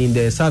time playing in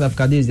the South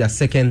Africa. This is their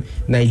second.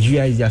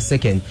 Nigeria is their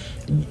second.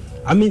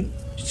 I mean,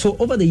 so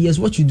over the years,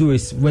 what you do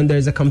is when there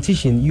is a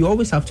competition, you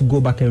always have to go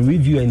back and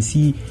review and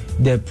see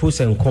the pros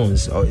and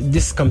cons.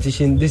 This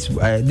competition, this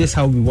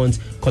how we want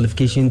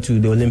qualification to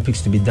the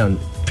Olympics to be done.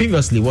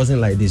 Previously, it wasn't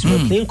like this. We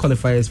were playing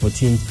qualifiers for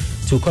teams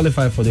to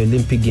qualify for the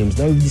Olympic Games.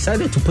 Now we've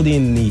decided to put it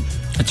in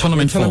a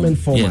tournament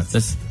format.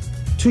 Yes,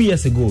 2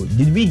 years ago,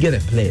 did we get a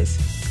players?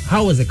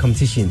 How was the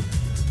competition?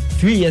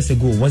 3 years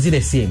ago, was it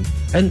the same?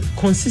 And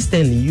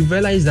consistently, you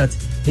realize that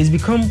it's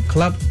become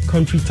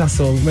club-country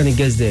tussle when it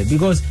gets there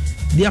because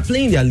they are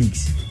playing their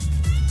leagues.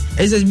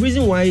 It's the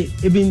reason why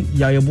even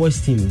Yaya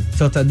Boy's team,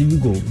 Celta de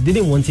Vigo,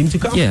 didn't want him to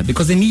come. Yeah,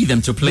 because they need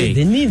them to play.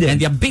 They need them.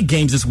 And there are big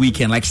games this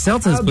weekend. Like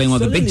Celta is playing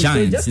one of the big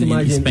giants so just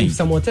imagine in Spain. if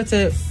Samuel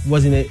Tete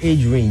was in an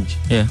age range.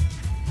 Yeah.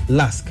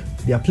 Lask,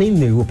 they are playing in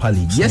the Europa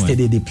League.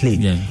 Yesterday they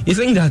played. You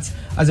think that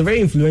as a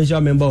very influential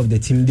member of the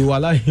team, they will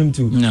allow him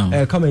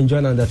to come and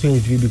join under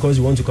 23 because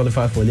he wants to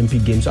qualify for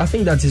Olympic Games? So I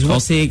think that is what... I'll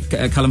say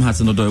Callum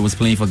Hudson-Odoi was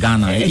playing for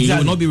Ghana. Exactly. He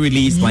will not be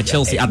released by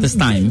Chelsea at this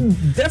time.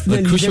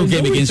 Definitely. A crucial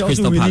game against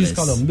Crystal Palace.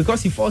 Callum,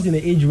 because he falls in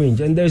the age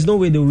range and there's no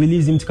way they'll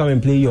release him to come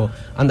and play your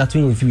under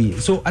 23.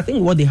 So I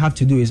think what they have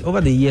to do is,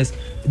 over the years,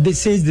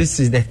 since this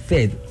is the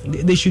third,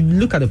 they should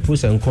look at the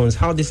pros and cons,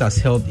 how this has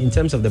helped in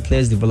terms of the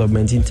players'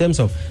 development, in terms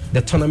of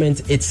the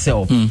tournament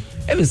itself.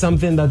 If it's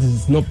something that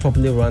is not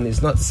properly run,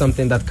 it's not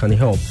something that can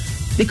help,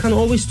 they can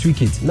always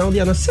tweak it. Now, the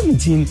under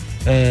 17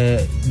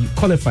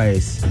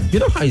 qualifiers, you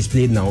know how it's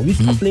played now. We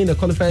stopped playing the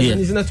qualifiers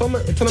and it's in a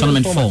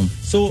tournament form.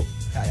 So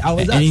I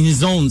was asked, in his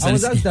zones. I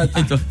was asked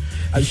that.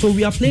 So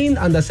we are playing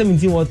under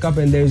 17 World Cup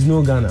and there is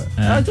no Ghana.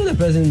 I told the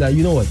president that,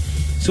 you know what?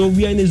 So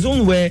we are in a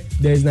zone where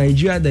there is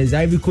Nigeria, there is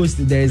Ivory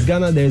Coast, there is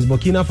Ghana, there is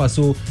Burkina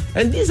Faso,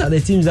 and these are the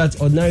teams that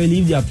ordinarily,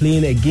 if they are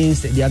playing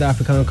against the other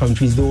African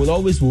countries, they will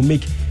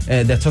make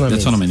the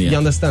tournament. You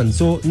understand?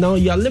 So now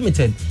you are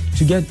limited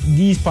to get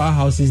these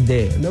powerhouses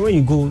there, and then when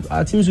you go,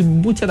 our teams will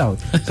be booted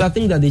out. So I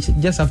think that they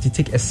just have to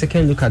take a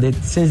second look at it,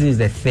 since it is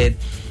the third.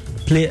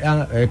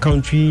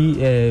 Country,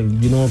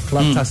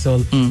 club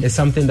tussle is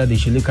something that they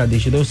should look at. They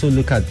should also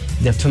look at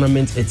the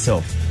tournament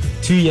itself.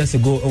 2 years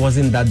ago, it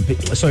wasn't that big.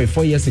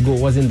 4 years ago, it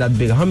wasn't that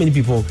big. How many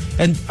people?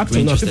 And up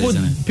to now,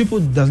 people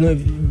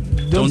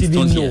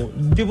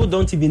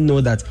don't even know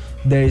that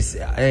there is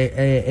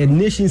a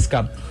Nations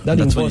Cup that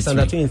involves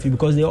under 23,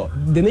 because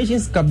the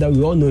Nations Cup that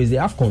we all know is the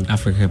AFCON.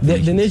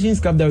 The Nations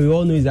Cup that we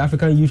all know is the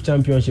African Youth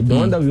Championship. The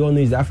one that we all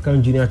know is the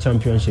African Junior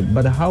Championship.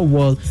 But how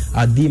well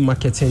are they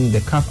marketing the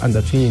CAF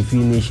under 23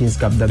 Nations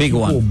Cup that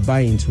people will buy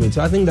into it?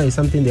 So I think that is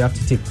something they have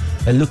to take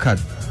a look at.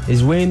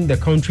 Is when the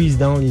country is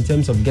down in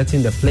terms of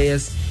getting the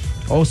players.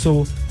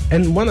 Also,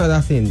 and one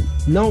other thing,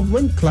 now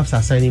when clubs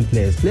are signing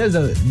players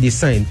that they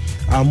sign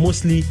are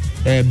mostly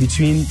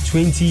between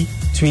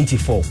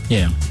 2024.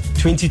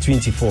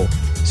 2024.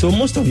 So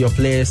most of your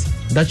players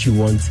that you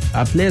want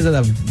are players that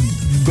have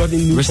gotten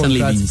new recently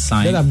contracts, been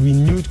signed, that have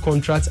renewed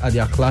contracts at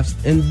their clubs,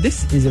 and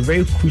this is a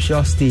very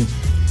crucial stage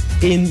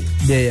in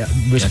their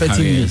respective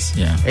leagues.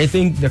 I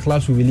think the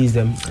clubs will release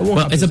them.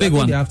 Well, it's a big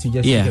one. They have to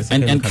just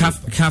and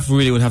CAF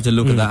really would have to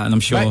look at that, and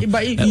I'm sure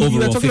but you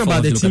were talking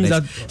about the teams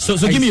that. So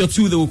give me your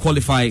two that will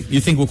qualify.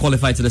 You think will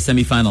qualify to the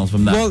semi-finals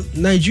from that? Well,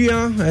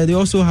 Nigeria, they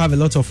also have a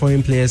lot of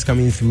foreign players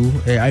coming through.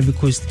 Ivory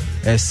Coast,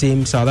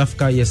 same. South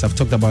Africa, yes, I've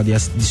talked about the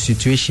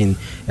situation.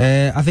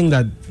 I think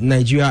that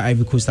Nigeria,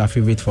 Ivory Coast are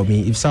favorite for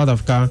me. If South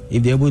Africa,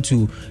 if they're able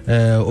to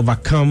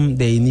overcome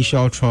the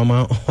initial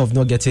trauma of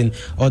not getting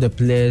all the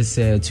players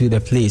to the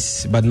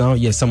place, but now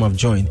yes, some have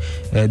joined.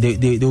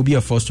 They will be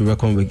a force to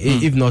reckon with.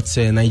 If not,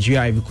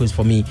 Nigeria, Ivory Coast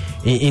for me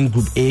in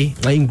Group A,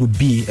 in Group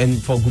B,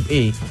 and for Group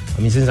A,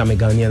 I mean, since I'm a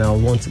Ghanaian, I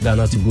want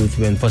Ghana to go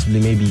through and possibly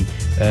maybe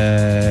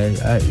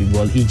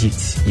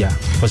Egypt,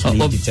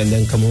 possibly Egypt, and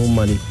then Cameroon,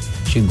 Mali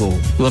should go.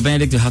 Well,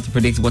 Benedict, you have to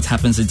predict what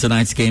happens in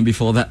tonight's game.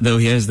 Before that, though,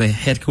 here's the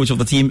head coach of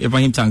the team,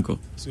 Ibrahim Tanko.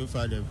 So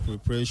far, the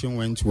preparation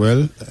went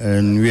well,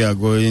 and we are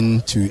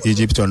going to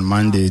Egypt on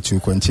Monday to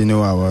continue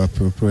our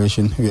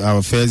preparation.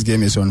 Our first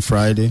game is on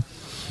Friday,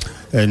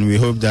 and we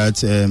hope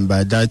that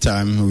by that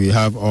time we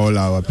have all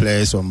our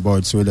players on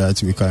board so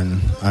that we can,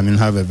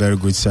 have a very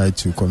good side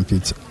to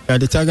compete.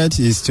 The target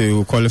is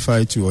to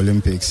qualify to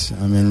Olympics.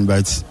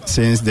 But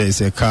since there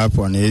is a cap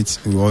on it,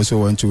 we also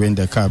want to win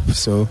the cap.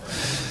 So.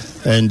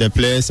 And the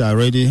players are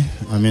ready.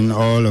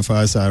 All of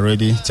us are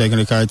ready.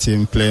 Technical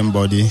team, playing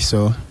body.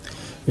 So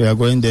we are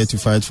going there to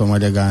fight for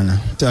Mother Ghana.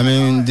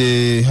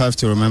 They have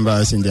to remember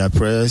us in their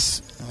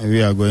prayers.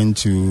 We are going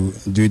to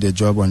do the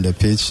job on the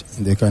pitch.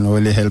 They can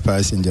only help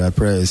us in their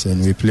prayers,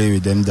 and we play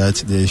with them that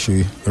they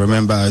should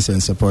remember us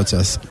and support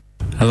us.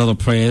 A lot of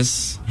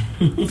prayers.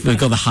 They've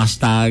got the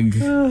hashtag.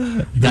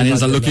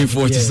 Ghanaians are looking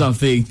forward to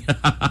something.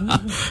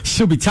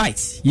 Should be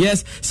tight.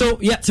 Yes. So,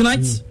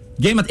 tonight,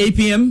 game at 8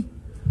 p.m.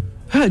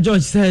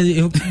 George,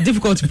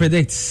 difficult to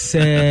predict.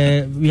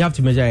 We have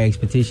to measure our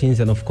expectations,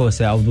 and of course,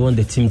 I would want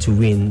the team to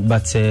win.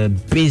 But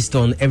based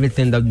on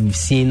everything that we've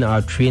seen,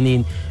 our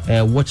training,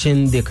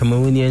 watching the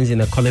Cameroonians in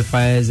the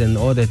qualifiers, and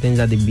all the things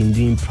that they've been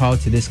doing prior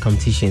to this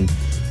competition,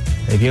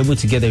 if you're able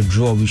to get a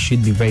draw, we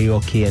should be very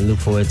okay and look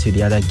forward to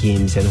the other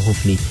games, and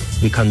hopefully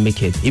we can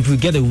make it. If we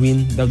get a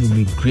win, that would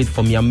be great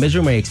for me. I'm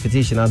measuring my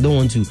expectation. I don't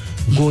want to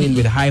go in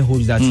with high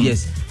hopes that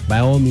yes, by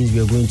all means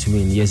we are going to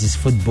win. Yes, it's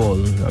football.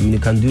 You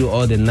can do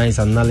all the nice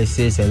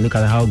analysis and look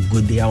at how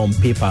good they are on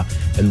paper,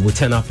 and we'll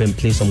turn up and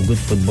play some good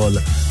football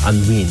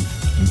and win.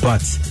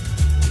 But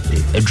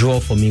a draw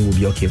for me will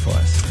be okay for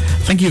us.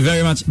 Thank you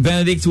very much.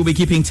 Benedict will be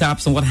keeping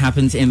tabs on what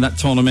happens in that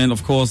tournament.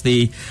 Of course,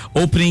 the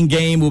opening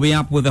game will be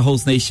up with the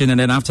host nation, and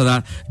then after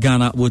that,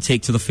 Ghana will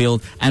take to the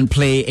field and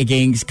play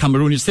against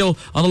Cameroon. You're still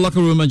on the Locker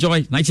Room.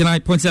 Enjoy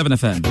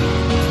 99.7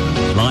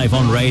 FM. Live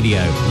on radio,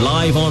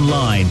 live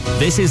online.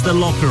 This is the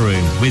Locker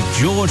Room with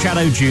George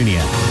Addo Jr.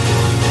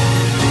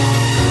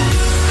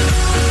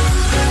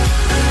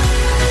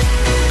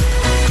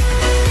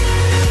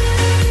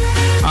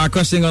 our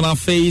question on our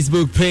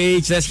Facebook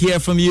page. Let's hear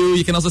from you.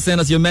 You can also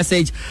send us your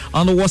message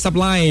on the WhatsApp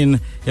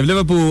line. If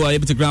Liverpool are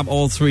able to grab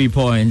all 3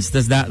 points,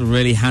 does that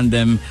really hand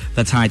them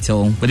the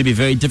title? Would it be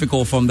very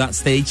difficult from that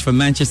stage for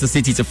Manchester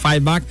City to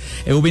fight back?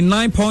 It will be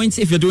 9 points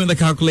if you're doing the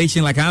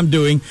calculation like I'm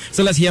doing.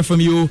 So let's hear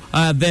from you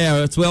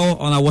there as well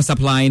on our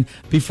WhatsApp line.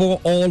 Before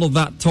all of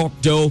that talk,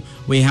 though,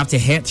 we have to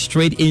head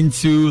straight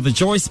into the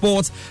Joy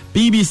Sports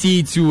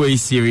BBC two-way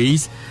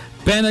series.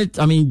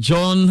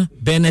 John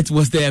Bennett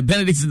was there.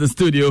 Benedict's in the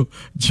studio.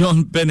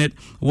 John Bennett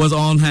was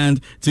on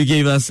hand to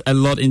give us a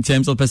lot in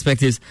terms of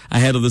perspectives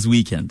ahead of this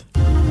weekend.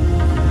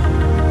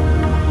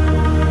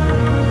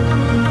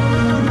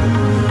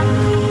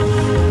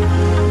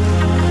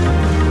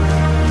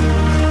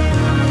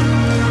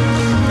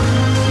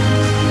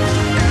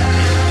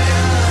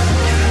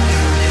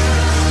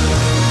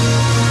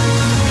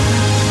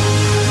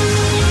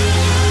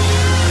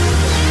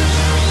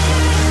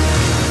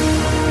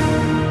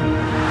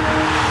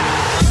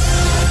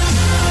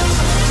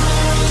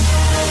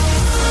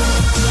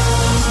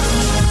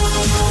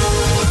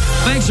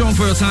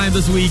 For your time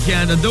this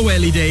weekend, and though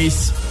early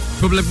days,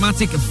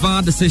 problematic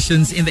VAR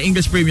decisions in the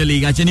English Premier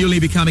League are genuinely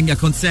becoming a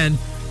concern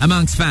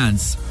amongst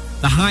fans.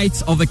 The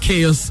height of the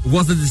chaos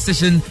was the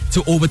decision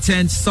to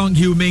overturn Son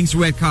Heung-min's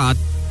red card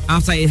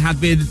after it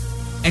had been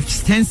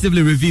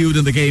extensively reviewed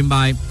in the game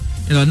by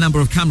a number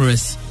of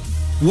cameras.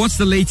 What's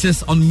the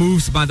latest on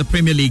moves by the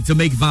Premier League to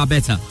make VAR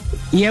better?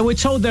 Yeah, we're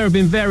told there have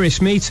been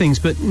various meetings,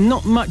 but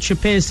not much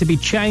appears to be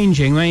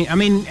changing. I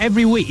mean,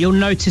 every week you'll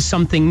notice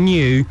something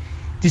new.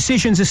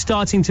 Decisions are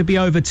starting to be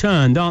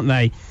overturned, aren't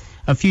they?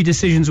 A few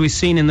decisions we've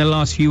seen in the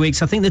last few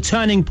weeks. I think the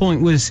turning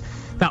point was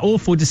that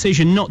awful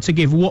decision not to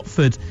give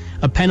Watford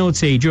a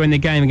penalty during the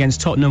game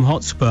against Tottenham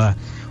Hotspur,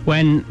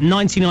 when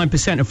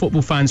 99% of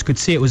football fans could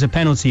see it was a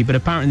penalty, but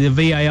apparently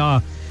the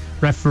VAR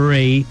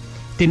referee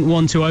didn't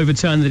want to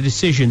overturn the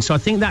decision. So I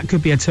think that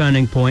could be a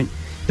turning point.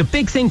 The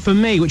big thing for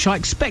me, which I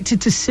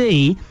expected to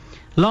see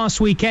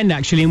last weekend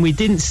actually, and we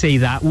didn't see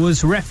that,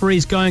 was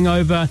referees going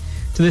over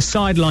to the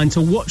sideline to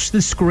watch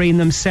the screen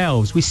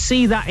themselves. We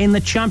see that in the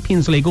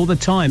Champions League all the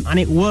time, and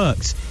it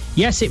works.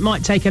 Yes, it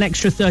might take an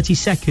extra 30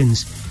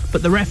 seconds,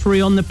 but the referee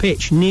on the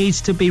pitch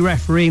needs to be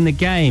refereeing the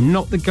game,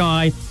 not the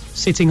guy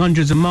sitting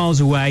hundreds of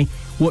miles away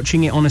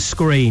watching it on a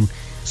screen.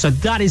 So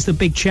that is the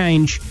big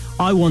change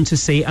I want to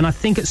see, and I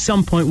think at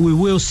some point we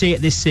will see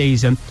it this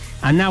season.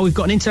 And now we've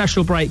got an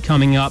international break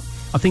coming up.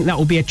 I think that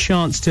will be a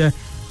chance to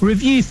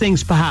review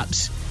things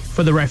perhaps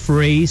for the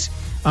referees.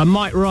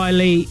 Mike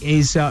Riley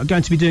is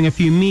going to be doing a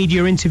few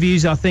media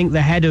interviews, I think,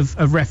 the head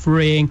of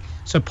refereeing.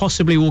 So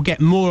possibly we'll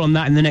get more on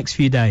that in the next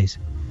few days.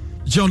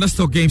 John, let's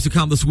talk games to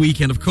come this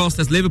weekend. Of course,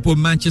 there's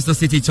Liverpool-Manchester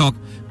City talk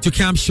to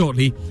come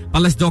shortly.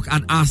 But let's talk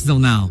at Arsenal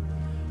now,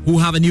 who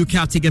have a new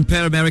captain in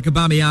Pierre-Emerick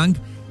Aubameyang.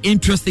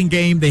 Interesting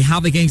game they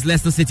have against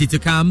Leicester City to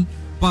come.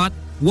 But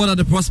what are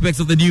the prospects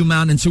of the new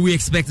man, and should we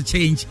expect a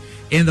change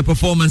in the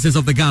performances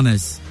of the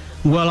Gunners?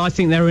 Well, I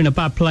think they're in a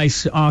bad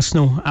place,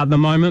 Arsenal, at the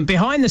moment.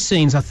 Behind the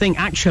scenes, I think,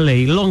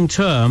 actually,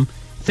 long-term,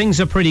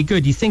 things are pretty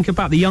good. You think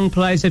about the young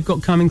players they've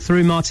got coming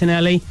through,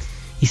 Martinelli.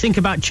 You think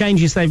about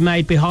changes they've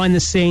made behind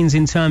the scenes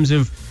in terms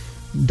of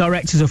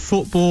directors of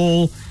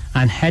football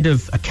and head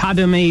of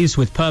academies,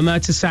 with Per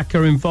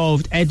Mertesacker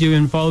involved, Edu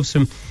involved,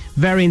 some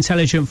very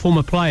intelligent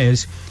former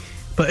players.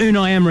 But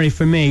Unai Emery,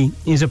 for me,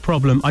 is a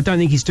problem. I don't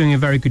think he's doing a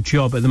very good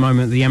job at the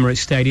moment at the Emirates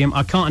Stadium.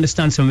 I can't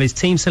understand some of his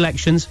team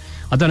selections.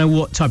 I don't know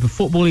what type of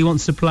football he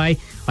wants to play.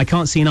 I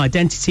can't see an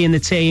identity in the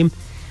team.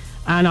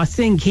 And I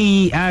think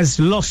he has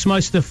lost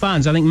most of the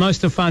fans. I think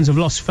most of the fans have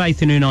lost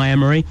faith in Unai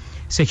Emery.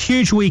 It's a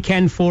huge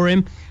weekend for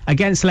him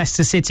against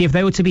Leicester City. If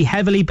they were to be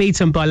heavily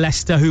beaten by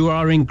Leicester, who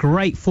are in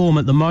great form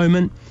at the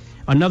moment,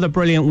 another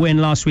brilliant win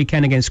last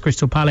weekend against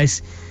Crystal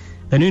Palace,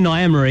 then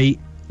Unai Emery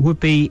would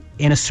be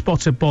in a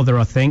spot of bother,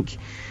 I think.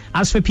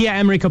 As for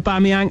Pierre-Emerick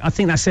Aubameyang, I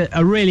think that's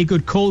a really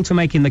good call to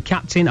make him the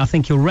captain. I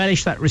think he'll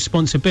relish that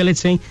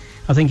responsibility.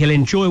 I think he'll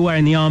enjoy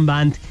wearing the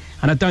armband,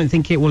 and I don't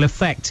think it will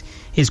affect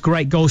his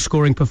great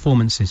goal-scoring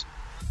performances.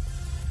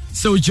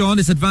 So, John,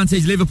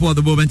 disadvantage Liverpool at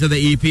the moment in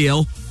the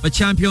EPL, but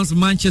champions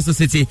Manchester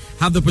City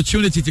have the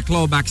opportunity to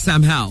claw back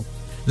somehow.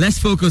 Let's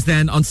focus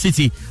then on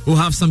City, who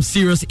have some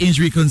serious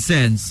injury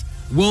concerns.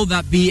 Will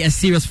that be a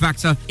serious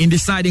factor in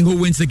deciding who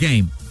wins the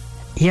game?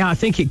 Yeah, I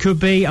think it could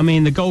be. I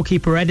mean, the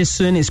goalkeeper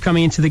Edison is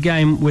coming into the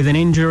game with an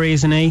injury,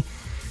 isn't he?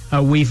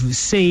 We've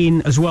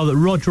seen as well that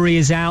Rodri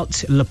is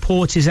out,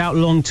 Laporte is out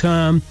long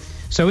term.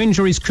 So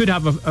injuries could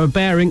have a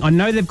bearing. I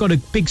know they've got a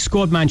big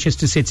squad,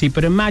 Manchester City,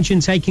 but imagine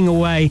taking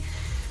away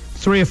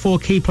 3 or 4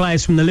 key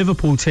players from the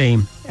Liverpool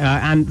team,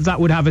 and that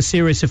would have a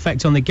serious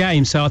effect on the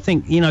game. So I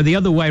think, the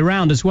other way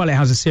around as well, it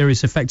has a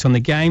serious effect on the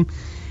game.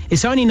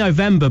 It's only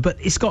November, but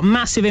it's got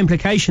massive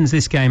implications,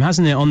 this game,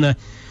 hasn't it,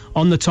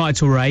 on the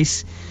title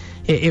race?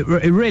 It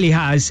really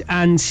has,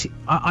 and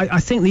I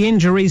think the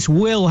injuries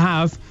will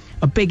have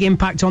a big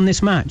impact on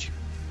this match.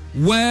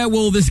 Where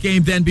will this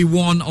game then be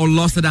won or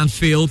lost at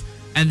Anfield,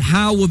 and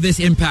how will this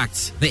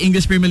impact the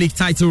English Premier League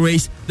title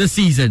race this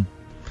season?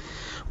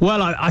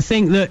 Well, I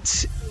think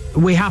that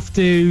we have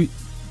to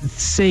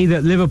see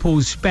that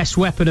Liverpool's best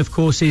weapon, of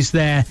course, is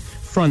their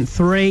front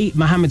three.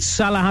 Mohamed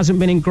Salah hasn't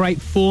been in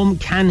great form.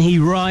 Can he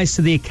rise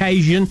to the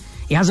occasion?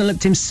 He hasn't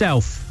looked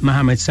himself,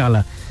 Mohamed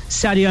Salah.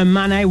 Sadio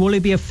Mane, will he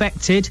be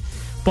affected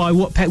by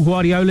what Pep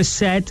Guardiola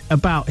said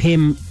about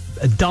him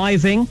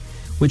diving,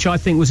 which I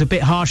think was a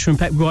bit harsh from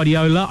Pep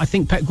Guardiola. I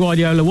think Pep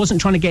Guardiola wasn't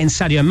trying to get in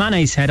Sadio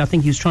Mane's head. I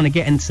think he was trying to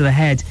get into the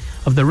head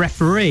of the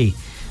referee.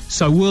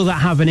 So will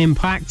that have an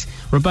impact?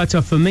 Roberto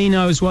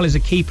Firmino as well is a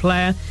key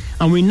player.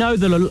 And we know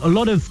that a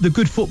lot of the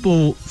good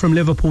football from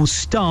Liverpool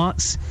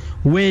starts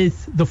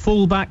with the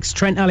fullbacks,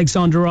 Trent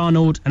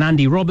Alexander-Arnold and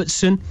Andy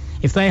Robertson.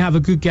 If they have a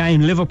good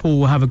game, Liverpool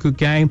will have a good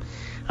game.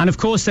 And of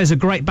course, there's a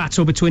great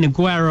battle between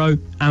Aguero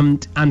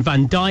and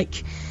Van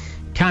Dijk.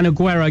 Can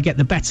Aguero get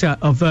the better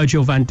of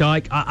Virgil van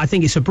Dijk? I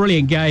think it's a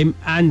brilliant game.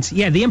 And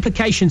yeah, the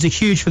implications are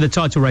huge for the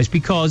title race,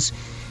 because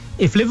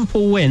if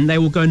Liverpool win, they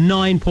will go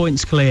 9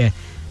 points clear.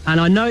 And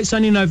I know it's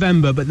only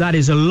November, but that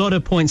is a lot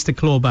of points to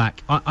claw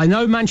back. I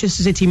know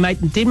Manchester City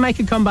did make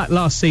a comeback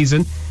last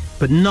season,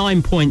 but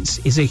 9 points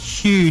is a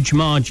huge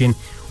margin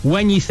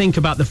when you think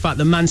about the fact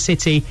that Man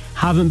City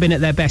haven't been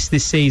at their best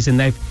this season.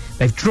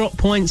 They've dropped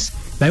points.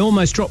 They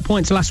almost dropped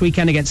points last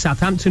weekend against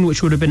Southampton,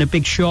 which would have been a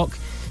big shock.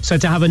 So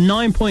to have a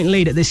 9-point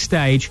lead at this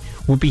stage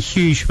would be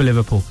huge for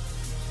Liverpool.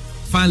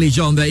 Finally,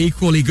 John, there are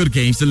equally good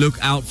games to look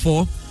out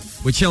for,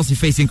 with Chelsea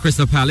facing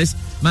Crystal Palace,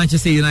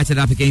 Manchester United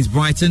up against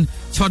Brighton,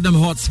 Tottenham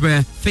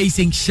Hotspur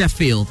facing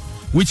Sheffield.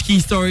 Which key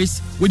stories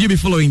would you be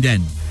following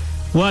then?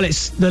 Well,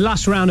 it's the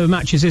last round of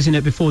matches, isn't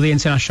it, before the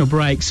international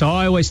break? So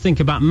I always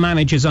think about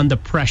managers under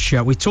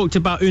pressure. We talked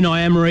about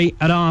Unai Emery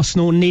at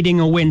Arsenal needing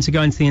a win to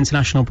go into the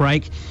international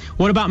break.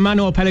 What about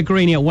Manuel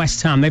Pellegrini at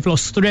West Ham? They've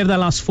lost 3 of their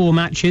last 4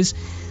 matches.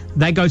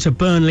 They go to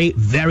Burnley,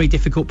 very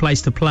difficult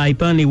place to play.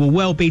 Burnley were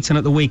well beaten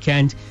at the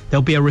weekend.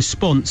 There'll be a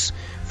response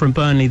from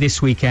Burnley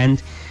this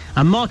weekend.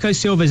 And Marco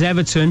Silva's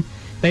Everton,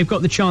 they've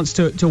got the chance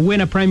to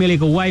win a Premier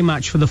League away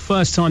match for the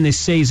first time this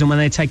season when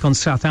they take on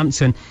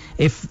Southampton.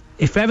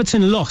 If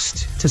Everton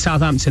lost to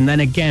Southampton,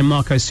 then again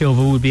Marco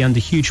Silva would be under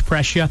huge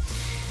pressure.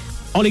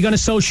 Ole Gunnar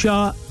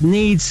Solskjaer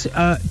needs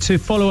to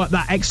follow up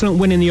that excellent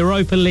win in the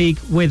Europa League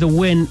with a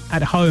win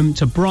at home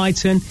to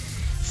Brighton.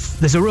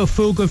 There's a real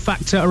feel-good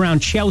factor around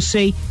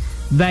Chelsea.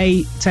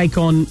 They take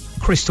on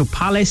Crystal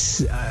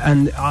Palace,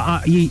 and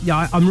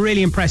I'm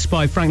really impressed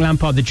by Frank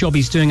Lampard, the job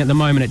he's doing at the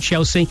moment at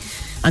Chelsea.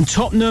 And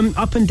Tottenham,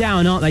 up and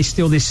down, aren't they,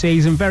 still this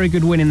season? Very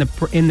good win in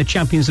the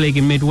Champions League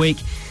in midweek.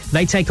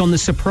 They take on the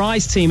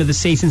surprise team of the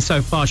season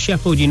so far,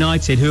 Sheffield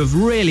United, who have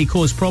really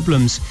caused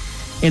problems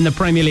in the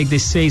Premier League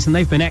this season.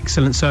 They've been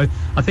excellent, so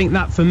I think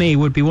that, for me,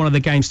 would be one of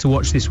the games to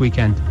watch this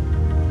weekend.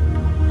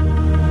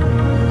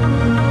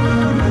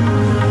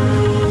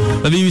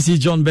 The BBC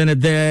John Bennett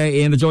there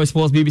in the Joy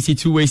Sports BBC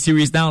two-way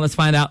series. Now let's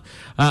find out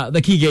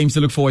the key games to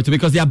look forward to,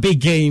 because there are big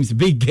games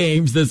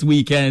this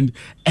weekend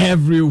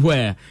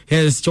everywhere.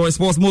 Here's Joy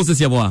Sports' Moses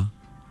Yeboah.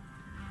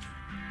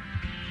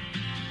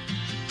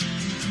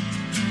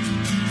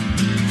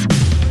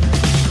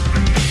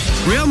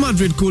 Real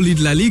Madrid co-lead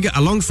La Liga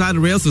alongside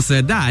Real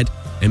Sociedad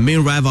and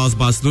main rivals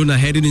Barcelona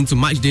heading into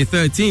match day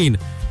 13.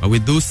 But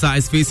with those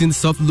sides facing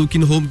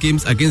soft-looking home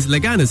games against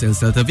Leganes and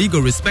Celta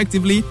Vigo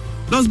respectively,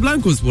 Los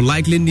Blancos will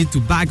likely need to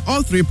bag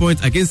all 3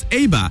 points against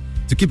Eibar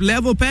to keep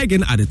level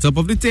pegging at the top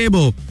of the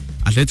table.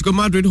 Atletico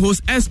Madrid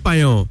hosts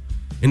Espanyol.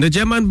 In the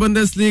German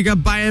Bundesliga,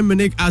 Bayern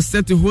Munich are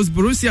set to host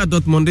Borussia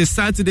Dortmund this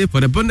Saturday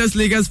for the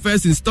Bundesliga's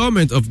first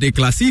installment of the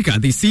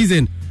Klassiker this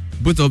season.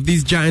 Both of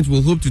these giants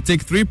will hope to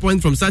take 3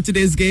 points from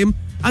Saturday's game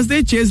as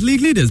they chase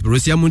league leaders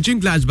Borussia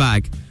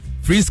Mönchengladbach.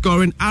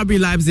 Free-scoring RB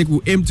Leipzig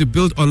will aim to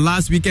build on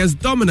last weekend's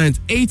dominant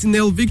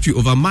 8-0 victory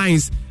over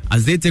Mainz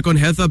as they take on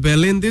Hertha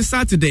Berlin this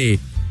Saturday.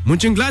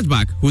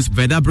 Mönchengladbach hosts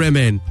Werder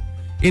Bremen.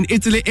 In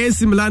Italy,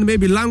 AC Milan may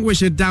be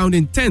languishing down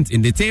in 10th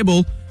in the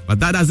table, but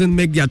that doesn't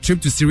make their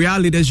trip to Serie A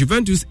leaders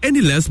Juventus any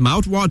less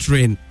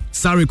mouth-watering.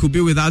 Sarri could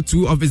be without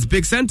 2 of his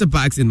big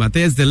centre-backs in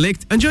Matthias de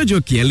Ligt and Giorgio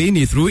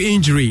Chiellini through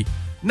injury.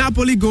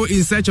 Napoli go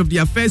in search of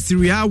their first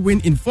Serie A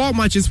win in 4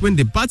 matches when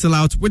they battle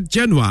out with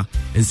Genoa.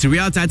 And Serie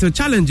A title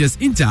challengers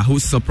Inter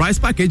host surprise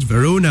package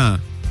Verona.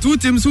 2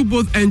 teams who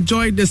both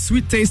enjoyed the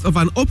sweet taste of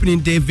an opening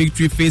day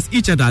victory face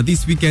each other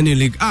this weekend in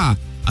Ligue A,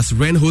 as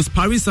Rennes hosts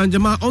Paris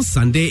Saint-Germain on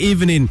Sunday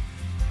evening.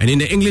 And in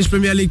the English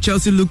Premier League,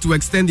 Chelsea look to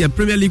extend their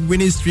Premier League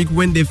winning streak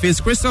when they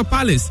face Crystal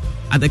Palace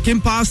at the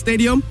King Power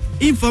Stadium.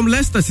 Inform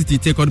Leicester City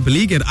take on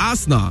beleaguered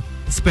Arsenal.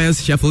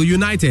 Spurs Sheffield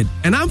United.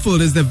 And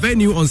Anfield is the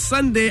venue on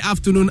Sunday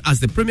afternoon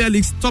as the Premier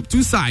League's top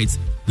 2 sides,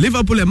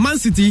 Liverpool and Man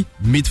City,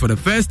 meet for the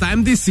first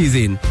time this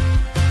season.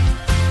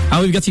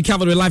 And we've got you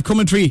covered with live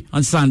commentary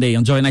on Sunday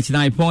on Joy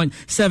 99.7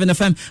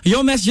 FM.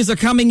 Your messages are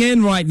coming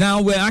in right now.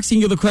 We're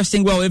asking you the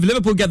question, well, if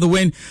Liverpool get the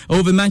win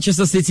over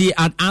Manchester City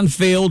at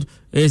Anfield,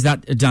 is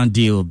that a done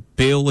deal?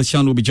 Bill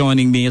Sean will be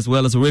joining me as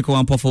well as Rico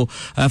Ampofo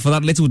for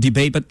that little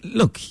debate. But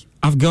look,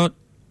 I've got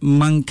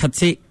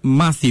Mankate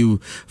Matthew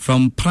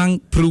from Prang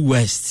Pru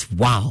West.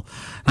 Wow.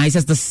 And he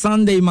says the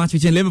Sunday match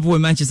between Liverpool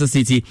and Manchester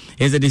City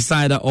is a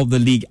decider of the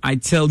league. I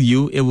tell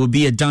you, it will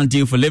be a done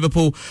deal for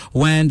Liverpool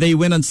when they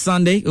win on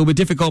Sunday. It will be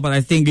difficult, but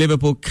I think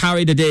Liverpool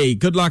carry the day.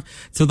 Good luck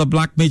to the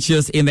Black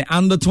Mitchers in the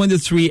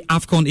under-23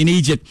 AFCON in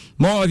Egypt.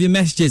 More of your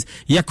messages.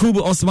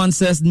 Yakubu Osman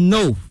says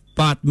no,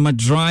 but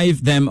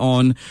drive them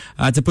on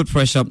to put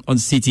pressure on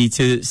City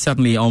to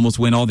certainly almost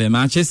win all their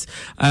matches.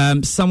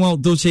 Samuel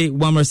Doche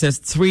Wammer says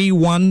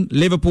 3-1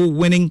 Liverpool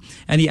winning,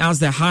 and he adds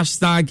the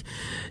hashtag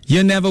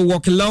you never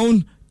walk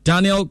alone.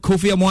 Daniel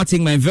Kofi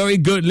Amoating, my very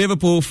good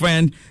Liverpool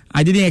friend,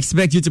 I didn't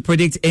expect you to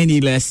predict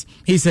any less.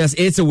 He says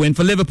it's a win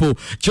for Liverpool.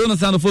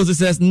 Jonathan Ofosu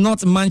says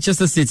not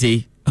Manchester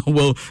City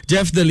will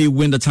definitely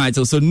win the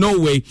title. So no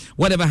way,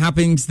 whatever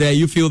happens there,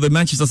 you feel that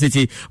Manchester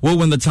City will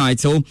win the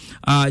title.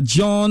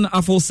 John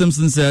Affle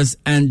Simpson says,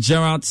 and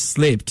Gerrard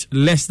slipped.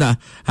 Leicester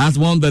has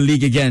won the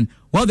league again.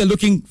 Well, they're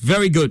looking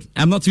very good.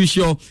 I'm not too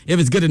sure if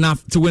it's good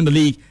enough to win the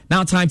league.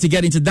 Now time to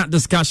get into that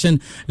discussion.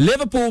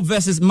 Liverpool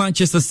versus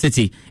Manchester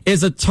City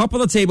is a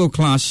top-of-the-table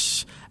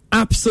clash.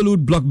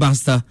 Absolute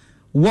blockbuster.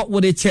 What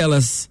would it tell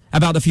us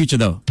about the future,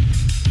 though?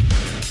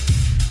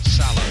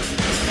 Salah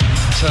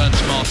turns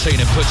Martin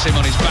and puts him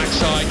on his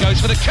backside. Goes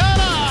for the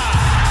curler!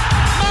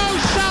 Mo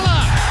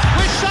Salah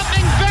with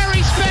something very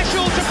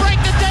special to break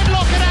the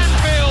deadlock at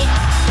Anfield.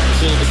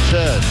 Silva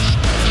turns.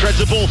 Threads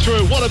the ball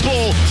through. What a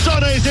ball.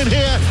 Sané's in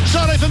here.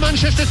 Sané for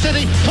Manchester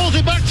City. Pulls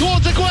it back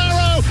towards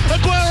Aguero.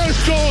 Aguero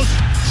scores.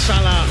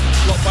 Salah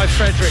blocked by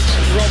Fredericks.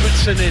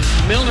 Robertson in.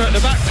 Milner at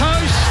the back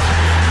post.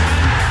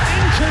 And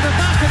into the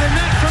back of the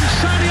net from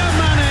Sadio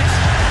Mane.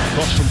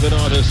 Cross from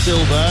Bernardo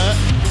Silva.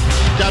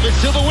 David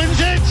Silva wins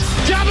it.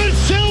 David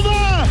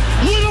Silva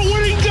with a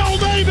winning goal,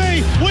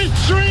 maybe, with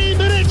 3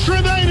 minutes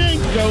remaining.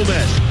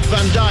 Gomez,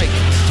 Van Dijk,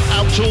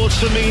 out towards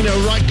Firmino,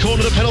 right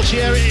corner of the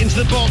penalty area,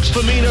 into the box.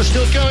 Firmino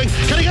still going.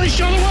 Can he get his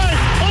shot away?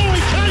 Oh,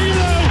 he can, you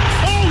know.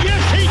 Oh,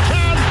 yes, he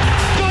can.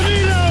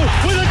 Firmino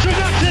with a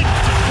dramatic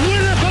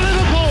winner for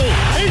Liverpool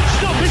in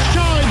stoppage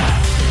time.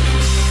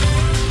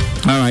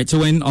 All right, to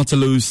win or to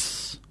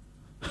lose,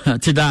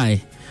 to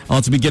die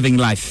or to be giving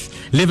life.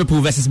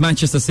 Liverpool versus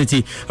Manchester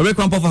City.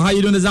 Rico Ampofo, how are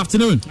you doing this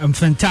afternoon? I'm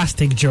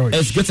fantastic, George.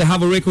 It's good to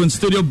have Rico in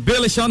studio.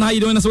 Bill Ishon, how are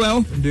you doing as well?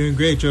 I'm doing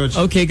great, George.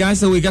 Okay, guys,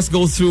 so we just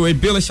go through it.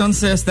 Bill Ishon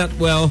says that,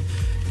 well,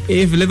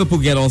 if Liverpool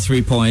get all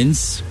 3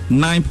 points,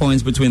 9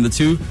 points between the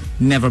two,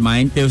 never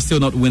mind. They'll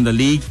still not win the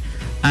league.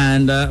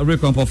 And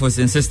Rico Ampofo is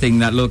insisting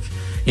that, look,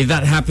 if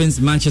that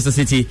happens, Manchester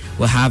City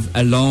will have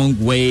a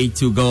long way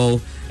to go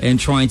in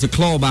trying to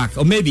claw back,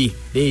 or maybe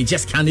they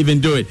just can't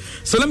even do it.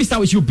 So let me start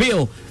with you,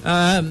 Bill.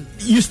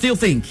 You still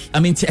think,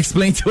 to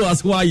explain to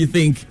us why you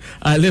think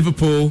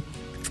Liverpool,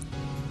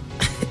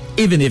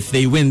 even if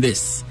they win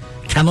this,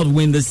 cannot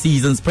win this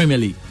season's Premier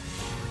League?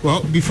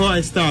 Well, before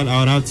I start, I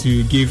would have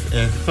to give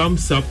a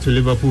thumbs up to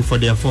Liverpool for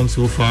their form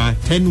so far.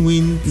 10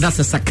 wins. That's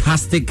a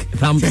sarcastic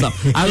thumbs up.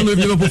 I don't know if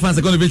Liverpool fans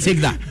are going to even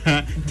take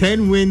that.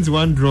 10 wins,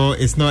 1 draw.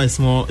 It's not a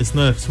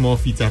small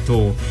feat at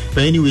all.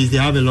 But anyways, they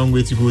have a long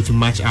way to go to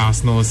match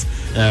Arsenal's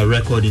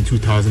record in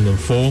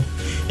 2004.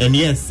 And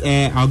yes,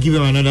 I'll give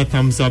them another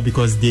thumbs up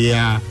because they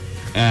have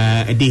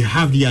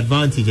the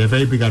advantage, a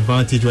very big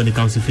advantage when it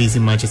comes to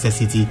facing Manchester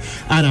City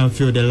at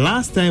Anfield. The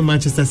last time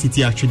Manchester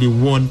City actually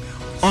won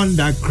on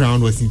that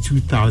ground was in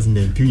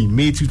 2003,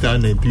 May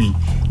 2003.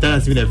 That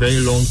has been a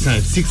very long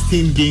time.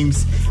 16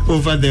 games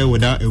over there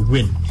without a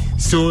win.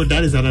 So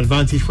that is an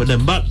advantage for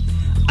them. But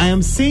I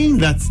am saying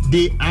that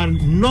they are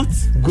not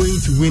going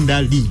to win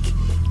that league,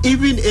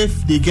 even if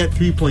they get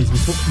 3 points.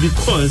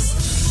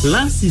 Because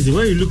last season,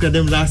 when you look at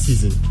them last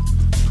season,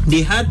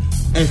 they had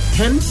a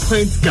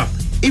 10-point gap.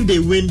 If they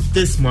win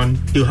this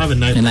month, they'll have a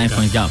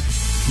 9-point gap.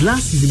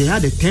 Last season, they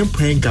had a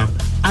 10-point gap.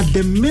 At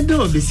the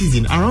middle of the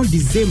season, around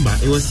December,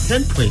 it was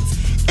 10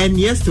 points. And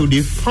yesterday,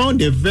 they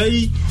found a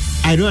very...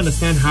 I don't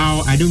understand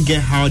how... I don't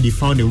get how they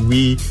found a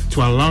way to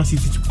allow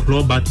City to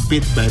claw back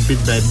bit by bit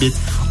by bit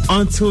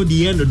until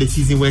the end of the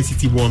season where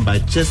City won by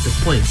just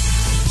a point.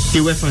 They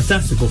were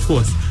fantastic, of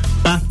course.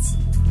 But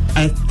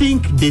I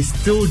think they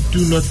still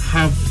do not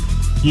have,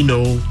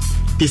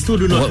 they still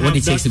do not have what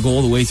it takes to go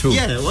all the way through.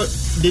 Yeah,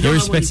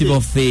 irrespective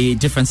of the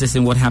differences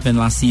in what happened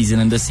last season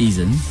and this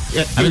season.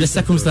 Yeah, the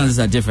circumstances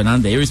are different,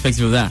 aren't they?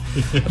 Irrespective of that.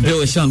 Bill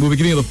Ishon, we'll be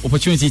giving you the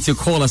opportunity to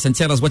call us and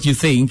tell us what you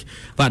think.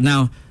 But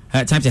now,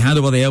 time to hand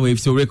over the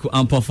airwaves to Rico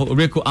Ampofo.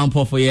 Rico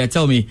Ampofo, yeah,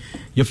 tell me,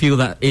 you feel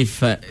that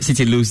if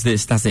City lose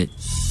this, that's it?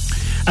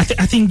 I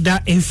think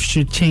that if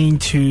should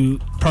change to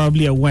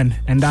probably a win,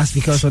 and that's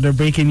because of the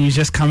breaking news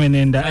just coming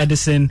in that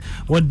Edison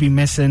would be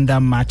missing that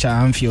match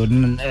at Anfield.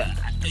 And,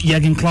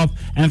 Jurgen Klopp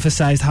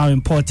emphasized how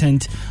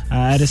important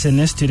Edison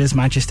is to this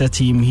Manchester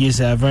team. He is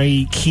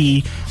very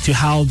key to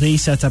how they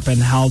set up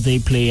and how they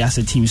play as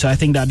a team. So I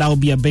think that would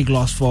be a big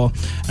loss for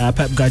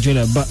Pep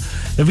Guardiola. But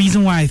the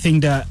reason why I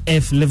think that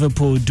if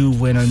Liverpool do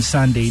win on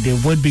Sunday, they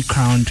would be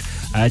crowned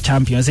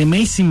champions. It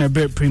may seem a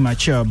bit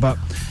premature, but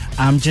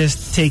I'm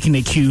just taking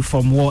a cue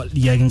from what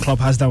Jurgen Klopp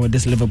has done with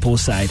this Liverpool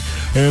side.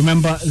 I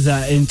remember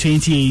that in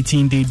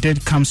 2018 they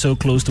did come so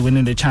close to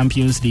winning the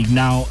Champions League.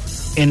 Now,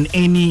 in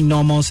any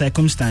normal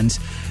circumstance,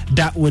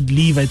 that would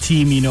leave a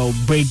team,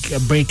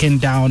 breaking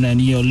down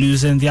and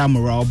losing their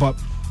morale. But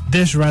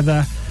this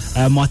rather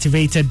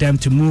motivated them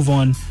to move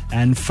on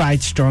and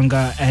fight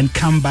stronger and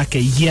come back a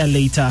year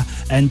later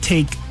and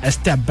take a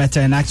step better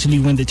and actually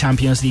win the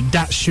Champions League.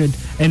 That should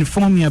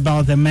inform me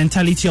about the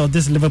mentality of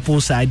this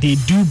Liverpool side. They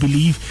do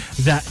believe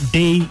that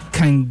they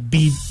can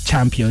be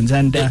champions,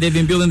 and they've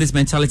been building this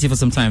mentality for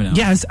some time now.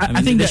 Yes,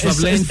 I think that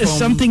it's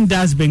something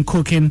that's been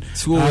cooking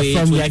from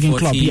Jurgen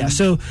Klopp. Yeah,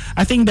 so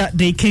I think that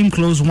they came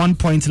close 1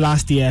 point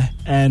last year,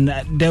 and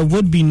there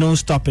would be no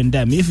stopping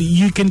them. If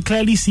you can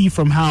clearly see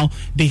from how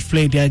they've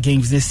played their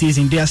games this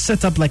season, they are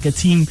set up like a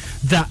team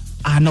that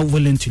are not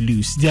willing to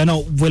lose. They are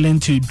not willing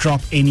to drop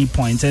any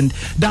points, and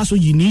that's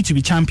what you need to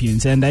be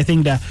champions. And I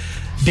think that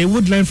they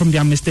would learn from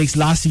their mistakes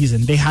last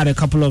season. They had a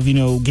couple of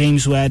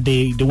games where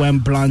they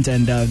went blunt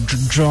and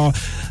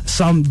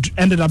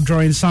ended up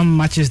drawing some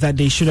matches that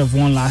they should have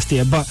won last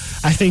year. But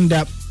I think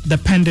that the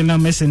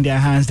pendulum is in their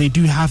hands. They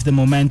do have the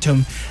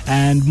momentum,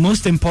 and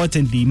most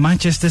importantly,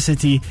 Manchester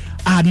City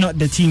are not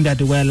the team that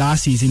they were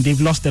last season. They've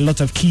lost a lot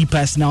of key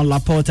personnel.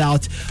 Laporte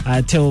out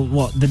till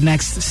the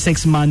next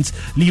 6 months,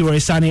 Leroy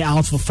Sané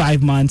out for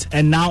 5 months,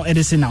 and now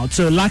Edison out.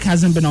 So luck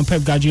hasn't been on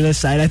Pep Guardiola's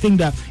side. I think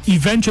that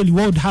eventually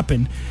what would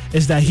happen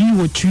is that he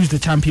would choose the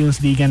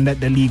Champions League and let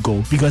the league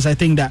go, because I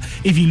think that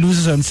if he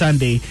loses on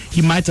Sunday,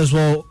 he might as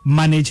well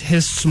manage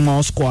his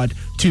small squad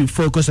to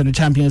focus on the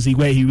Champions League,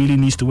 where he really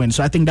needs to win.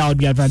 So I think that would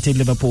be advantage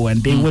Liverpool,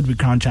 and they would be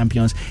crowned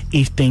champions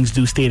if things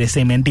do stay the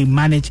same and they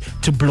manage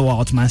to blow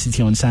out Man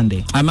City on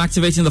Sunday. I'm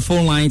activating the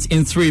phone lines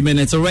in 3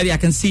 minutes. Already I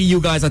can see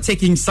you guys are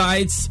taking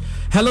sides.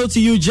 Hello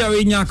to you,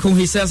 Jerry Nyako.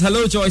 He says,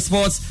 hello, Joy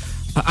Sports.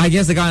 I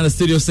guess the guy in the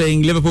studio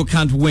saying Liverpool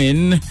can't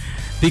win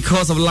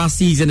because of last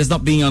season is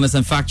not being honest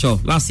and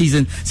factual. Last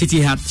season, City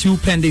had 2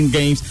 pending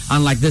games,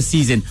 unlike this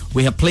season.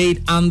 We have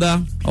played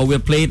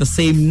the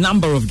same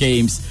number of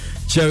games.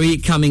 Jerry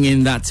coming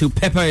in that to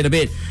pepper it a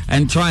bit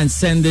and try and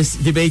send this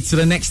debate to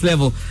the next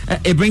level.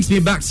 It brings me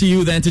back to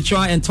you then to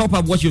try and top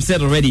up what you've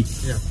said already.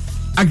 Yeah.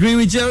 Agree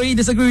with Jerry?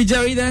 Disagree with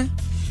Jerry there?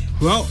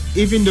 Well,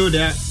 even though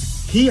that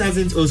he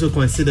hasn't also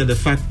considered the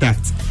fact that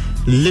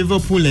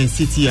Liverpool and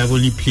City have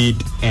only played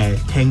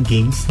 10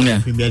 games in the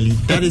Premier League.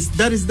 That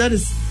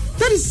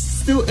is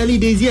still early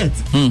days yet.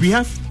 We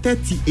have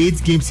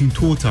 38 games in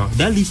total.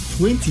 That leaves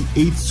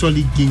 28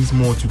 solid games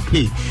more to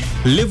play.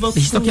 Liverpool.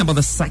 He's talking about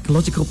the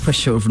psychological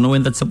pressure of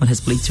knowing that someone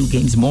has played 2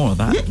 games more of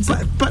that.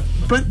 Yeah,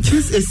 but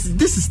this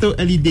is still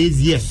early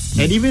days yet.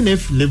 And even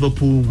if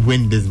Liverpool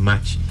win this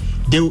match,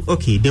 they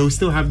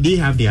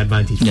have the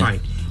advantage. Fine,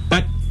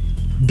 but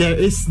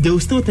they'll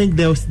still think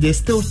there's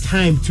still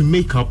time to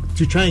make up,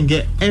 to try and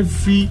get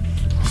every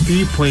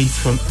 3 points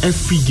from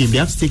every game. They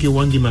have to take it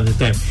 1 game at a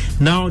time.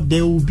 Now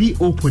there will be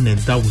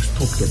opponents that will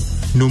stop them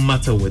no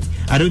matter what.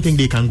 I don't think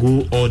they can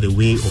go all the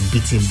way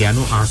unbeaten. They are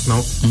not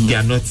Arsenal. They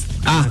are not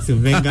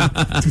Arsene Wenger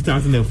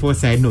 2004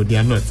 side. No, they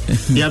are not.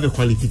 They have a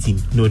quality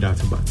team, no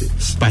doubt about it.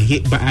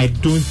 But I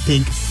don't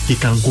think they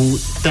can go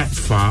that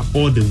far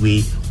all the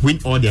way, win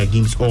all their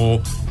games, or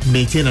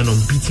maintain an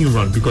unbeaten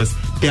run, because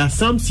there are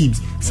some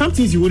teams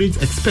you wouldn't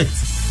expect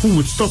who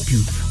would stop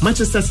you.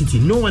 Manchester City,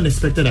 no one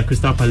expected that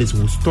Crystal Palace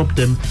would stop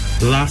them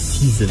last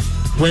season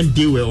when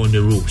they were on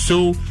the road.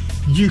 So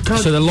you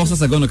can't. So the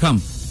losses are going to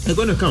come. They're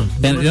going to come.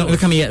 They're not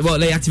coming yet. Well,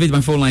 they activated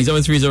my phone line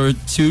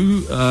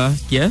 0302.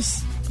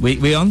 Yes,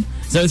 we on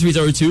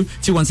 0302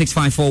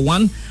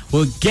 216541.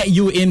 We'll get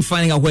you in,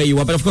 finding out where you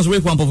are. But of course,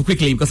 Rick Wampofu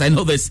quickly, because I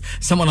know there's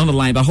someone on the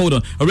line. But hold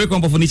on, Rick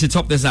Wampofu needs to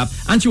top this up.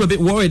 Aren't you a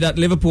bit worried that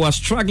Liverpool are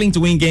struggling to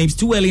win games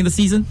too early in the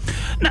season?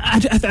 No,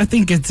 I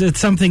think it's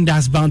something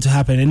that's bound to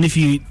happen. And if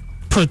you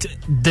put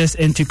this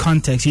into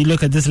context, you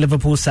look at this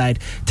Liverpool side,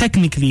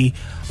 technically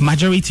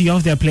majority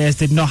of their players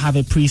did not have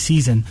a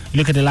pre-season.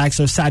 Look at the likes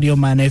of Sadio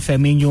Mane,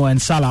 Firmino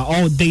and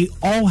Salah. They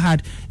all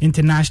had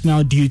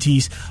international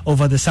duties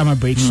over the summer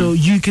break. So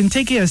you can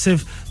take it as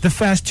if the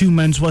first 2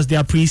 months was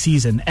their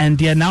pre-season, and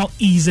they are now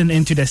easing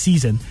into the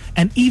season.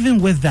 And even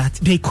with that,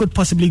 they could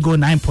possibly go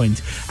 9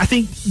 points. I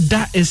think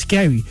that is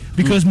scary,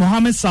 because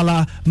Mohamed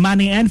Salah,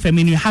 Mane and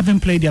Firmino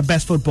haven't played their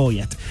best football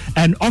yet.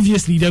 And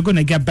obviously they're going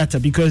to get better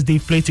because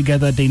they've played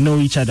together, they know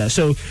each other.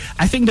 So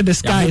I think that the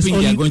sky is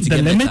only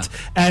the limit. Better.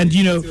 And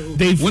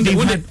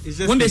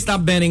when they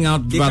start burning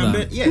out,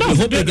 brother, I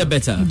hope they get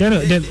better.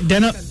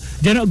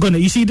 They're not going to.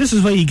 You see, this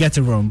is where you get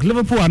it wrong.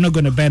 Liverpool are not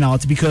going to burn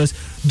out, because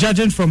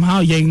judging from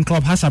how Jurgen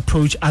Klopp has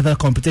approached other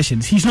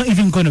competitions, he's not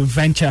even going to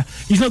venture.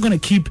 He's not going to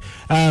keep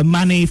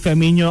Mane,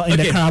 Firmino in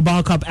the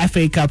Carabao Cup,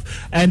 FA Cup,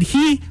 and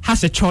he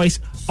has a choice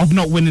of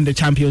not winning the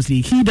Champions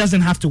League. He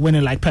doesn't have to win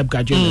it like Pep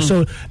Guardiola.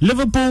 So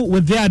Liverpool,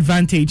 with their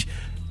advantage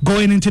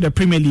going into the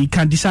Premier League,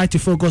 can decide to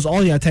focus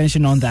all their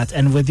attention on that,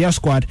 and with their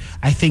squad,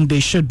 I think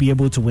they should be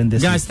able to win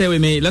this. Guys, stay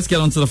with me. Let's get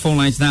onto the phone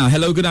lines now.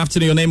 Hello, good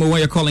afternoon. Your name and where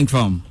you're calling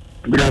from?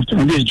 Good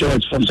afternoon. This is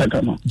George from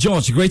Sacramento.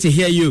 George, great to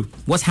hear you.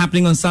 What's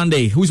happening on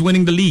Sunday? Who's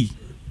winning the league?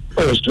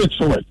 Oh,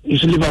 straightforward.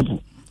 It's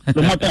Liverpool.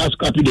 No matter how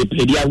scrappy they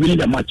play, they are winning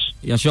the match.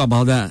 You're sure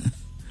about that?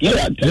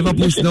 Yeah.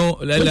 Liverpool's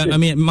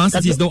Man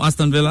City's no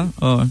Aston Villa?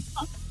 Or?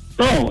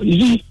 No,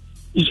 you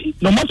see,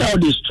 no matter how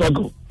they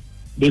struggle,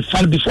 they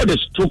find before the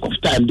stroke of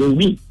time, they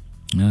win.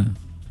 Yeah.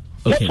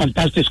 Okay. What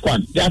fantastic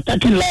squad. They're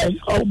attacking live.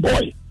 Oh,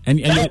 boy. And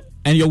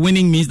your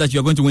winning means that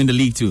you're going to win the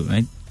league too,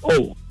 right?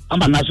 Oh,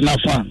 I'm a national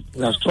fan.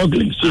 We are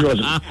struggling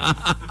seriously.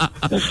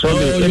 They're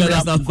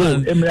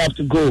struggling. Emery have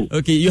to go.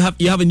 Okay, you have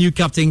a new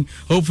captain.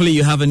 Hopefully,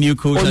 you have a new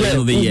coach at the end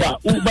of the year.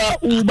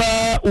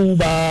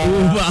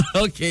 Uber.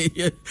 Okay,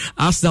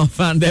 Arsenal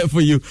fan there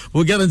for you.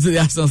 We'll get into the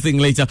Arsenal thing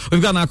later.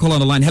 We've got our call on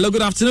the line. Hello,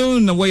 good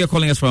afternoon. Where you're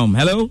calling us from?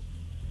 Hello.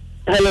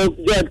 Hello,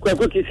 Judge.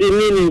 Kweku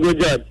Kisimi,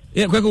 good Judge.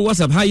 Yeah, Kweku, what's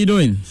up? How are you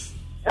doing?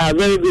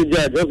 Very good,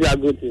 Judge. Hope you are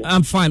good too.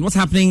 I'm fine. What's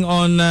happening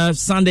on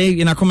Sunday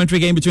in our commentary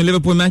game between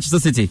Liverpool and Manchester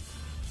City?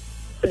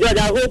 Judge,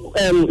 I hope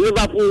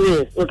Liverpool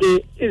wins.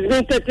 Okay, it's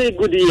been 30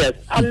 good years.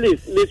 At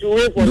least they should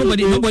wait for.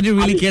 Nobody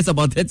really cares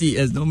about 30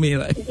 years. No, me.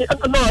 Like.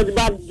 No,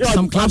 but Judge,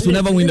 some clubs will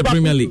never win the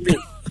Premier League.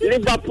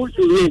 Liverpool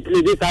should win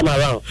this time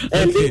around,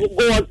 and they will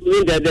go on to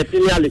win the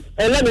Premier League.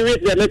 And let me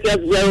read the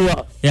message very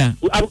well. Yeah,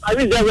 I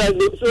read them well.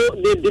 So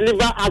they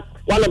deliver us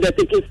one of the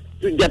tickets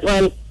to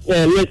Japan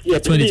next year.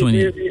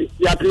 2020.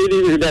 We are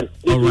pleading with them.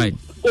 All right.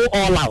 Go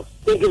all out.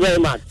 Thank you very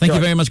much. Thank you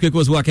very much,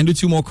 Kweku, as well. I can do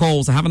 2 more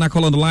calls. I have another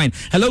call on the line.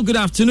 Hello, good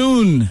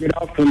afternoon. Good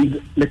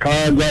afternoon, the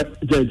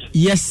Judge.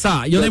 Yes,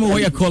 sir. Your name and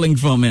where you're calling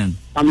from, man?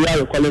 I'm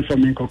Yaro calling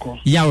from Nkoko.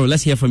 Yaro,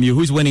 let's hear from you.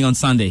 Who's winning on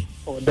Sunday?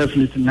 Oh,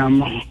 definitely.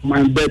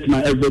 My bet,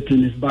 my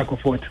everything is back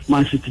of what?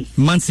 Man City.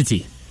 Man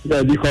City?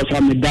 Yeah, because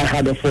I'm a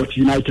diehard of what?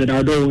 United.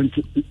 I don't want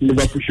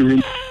Liverpool to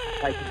win.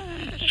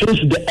 Since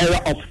the era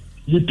of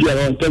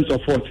EPL in terms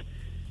of what?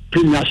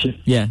 Premiership.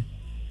 Yeah.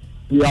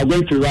 We are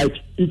going to write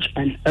each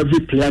and every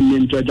player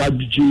named George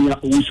Abbey Jr.,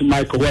 Owusu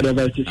Michael,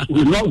 whatever it is.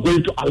 We're not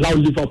going to allow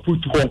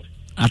Liverpool to what?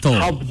 At all.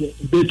 Have the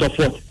bait of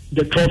what?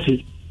 The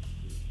trophy.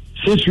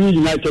 Since we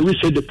United, we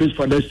set the pace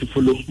for us to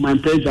follow. My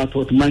praise that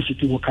what Man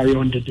City will carry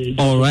on the day.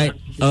 All right.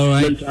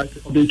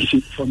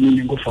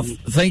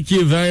 Thank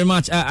you very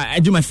much. I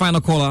do my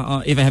final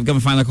caller, if I have got my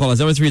final caller,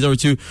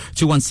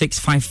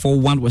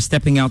 0302-216-541. We're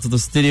stepping out of the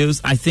studios.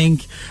 I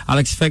think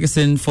Alex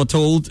Ferguson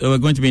foretold we're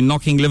going to be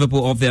knocking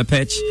Liverpool off their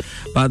pitch,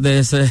 but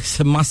there's a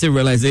massive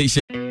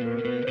realization.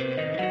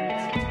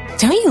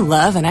 Don't you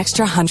love an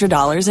extra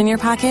 $100 in your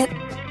pocket?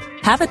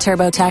 Have a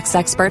TurboTax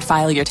expert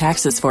file your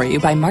taxes for you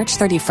by March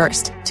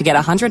 31st to get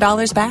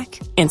 $100 back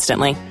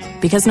instantly.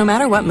 Because no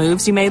matter what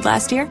moves you made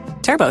last year,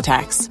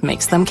 TurboTax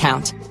makes them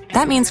count.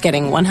 That means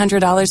getting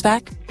 $100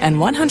 back and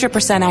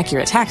 100%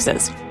 accurate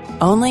taxes,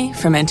 only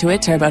from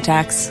Intuit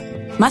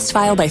TurboTax. Must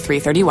file by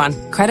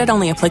 3/31. Credit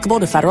only applicable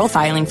to federal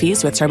filing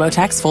fees with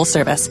TurboTax full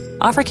service.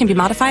 Offer can be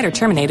modified or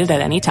terminated at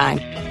any time.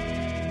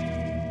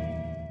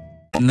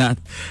 That,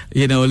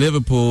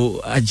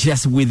 Liverpool are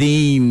just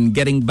within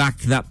getting back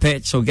that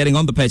pitch or getting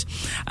on the pitch.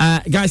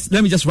 Guys,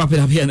 let me just wrap it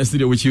up here in the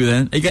studio with you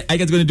then. Are you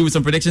guys going to do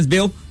some predictions,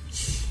 Bill?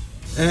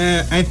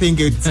 I think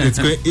it's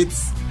great.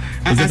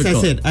 As I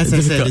said,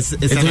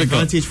 it's an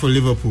advantage for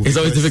Liverpool. It's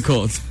always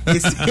difficult.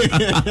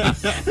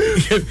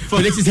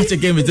 Predicting such a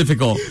game is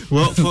difficult.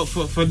 Well,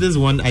 for this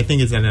one, I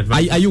think it's an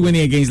advantage. Are you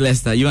winning against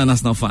Leicester? You're an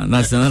Arsenal fan.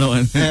 That's another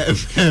one.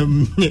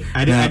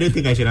 I don't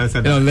think I should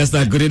answer that. No,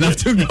 Leicester good enough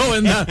to go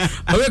in that.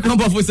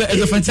 It's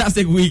a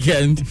fantastic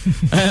weekend.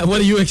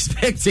 What are you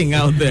expecting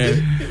out there?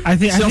 I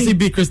think Chelsea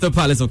beat Crystal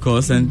Palace, of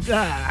course. And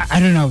I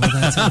don't know about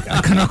that.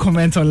 I cannot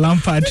comment on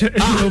Lampard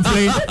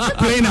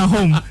playing at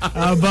home.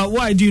 But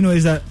what I do know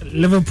is that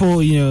Liverpool,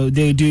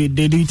 they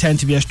do tend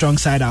to be a strong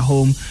side at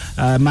home.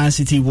 Man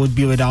City would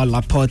be without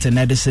Laporte and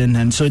Edison,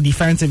 and so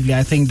defensively,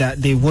 I think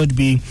that they would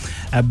be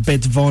a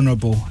bit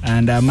vulnerable,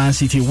 and Man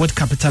City would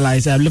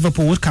capitalize.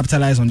 Liverpool would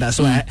capitalize on that.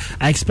 So I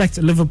expect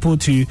Liverpool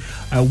to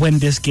win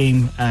this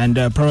game and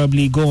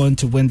probably go on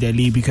to win their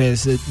league,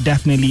 because it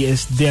definitely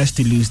is theirs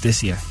to lose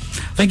this year.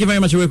 Thank you very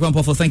much, Rick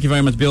Wampofo. Thank you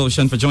very much, Bill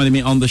Shen, for joining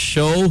me on the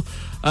show.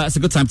 It's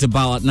a good time to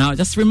bow out now.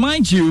 Just to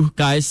remind you,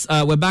 guys,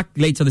 we're back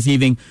later this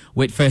evening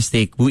with First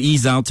Take. We'll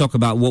ease out, talk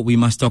about what we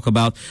must talk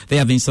about. There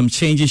have been some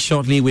changes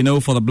shortly. We know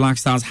for the Black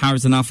Stars,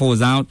 Harrison Affo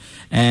is out.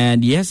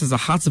 And yes, there's a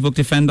Hartlepool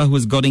defender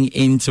who's getting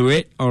into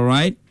it. All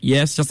right.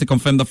 Yes, just to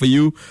confirm that for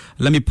you.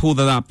 Let me pull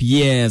that up.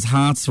 Yes,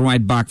 Hearts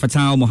right back.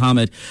 Fatal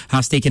Mohammed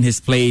has taken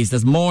his place.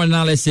 There's more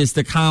analysis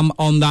to come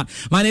on that.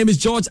 My name is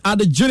George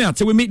Addo Jr.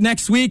 Till we meet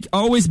next week,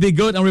 always be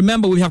good. And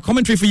remember, we have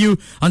commentary for you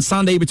on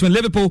Sunday between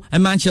Liverpool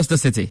and Manchester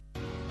City.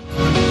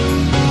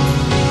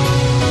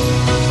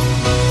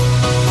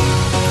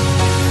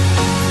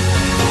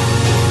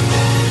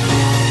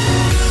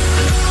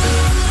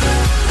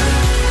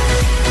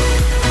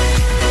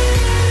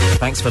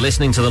 Thanks for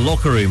listening to The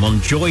Locker Room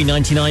on Joy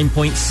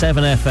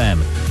 99.7 FM.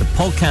 The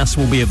podcast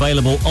will be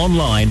available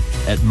online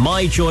at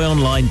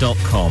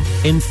myjoyonline.com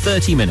in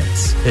 30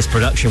 minutes. This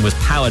production was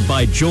powered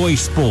by Joy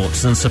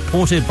Sports and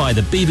supported by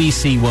the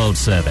BBC World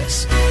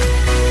Service.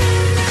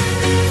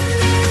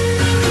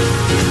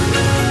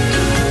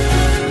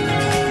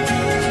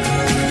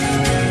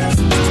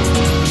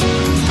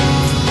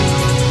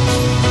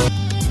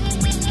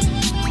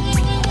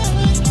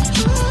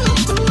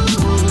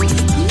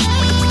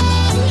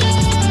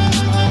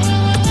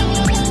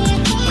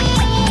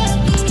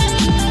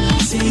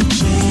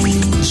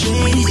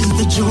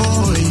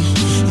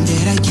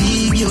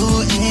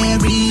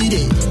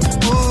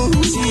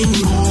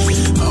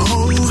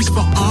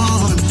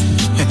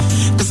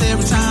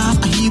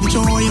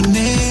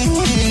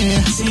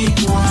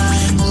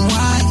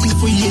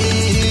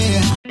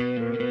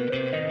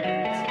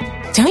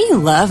 you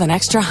love an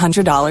extra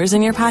 $100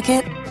 in your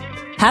pocket?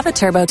 Have a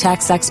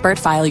TurboTax expert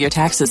file your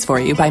taxes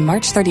for you by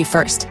March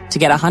 31st to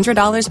get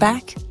 $100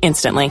 back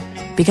instantly.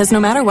 Because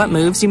no matter what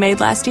moves you made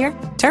last year,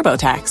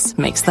 TurboTax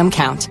makes them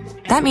count.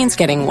 That means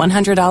getting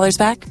 $100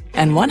 back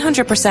and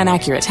 100%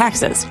 accurate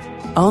taxes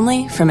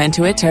only from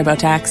Intuit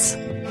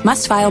TurboTax.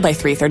 Must file by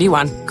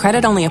 3/31.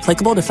 Credit only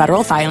applicable to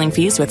federal filing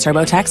fees with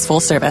TurboTax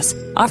full service.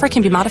 Offer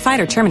can be modified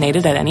or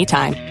terminated at any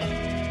time.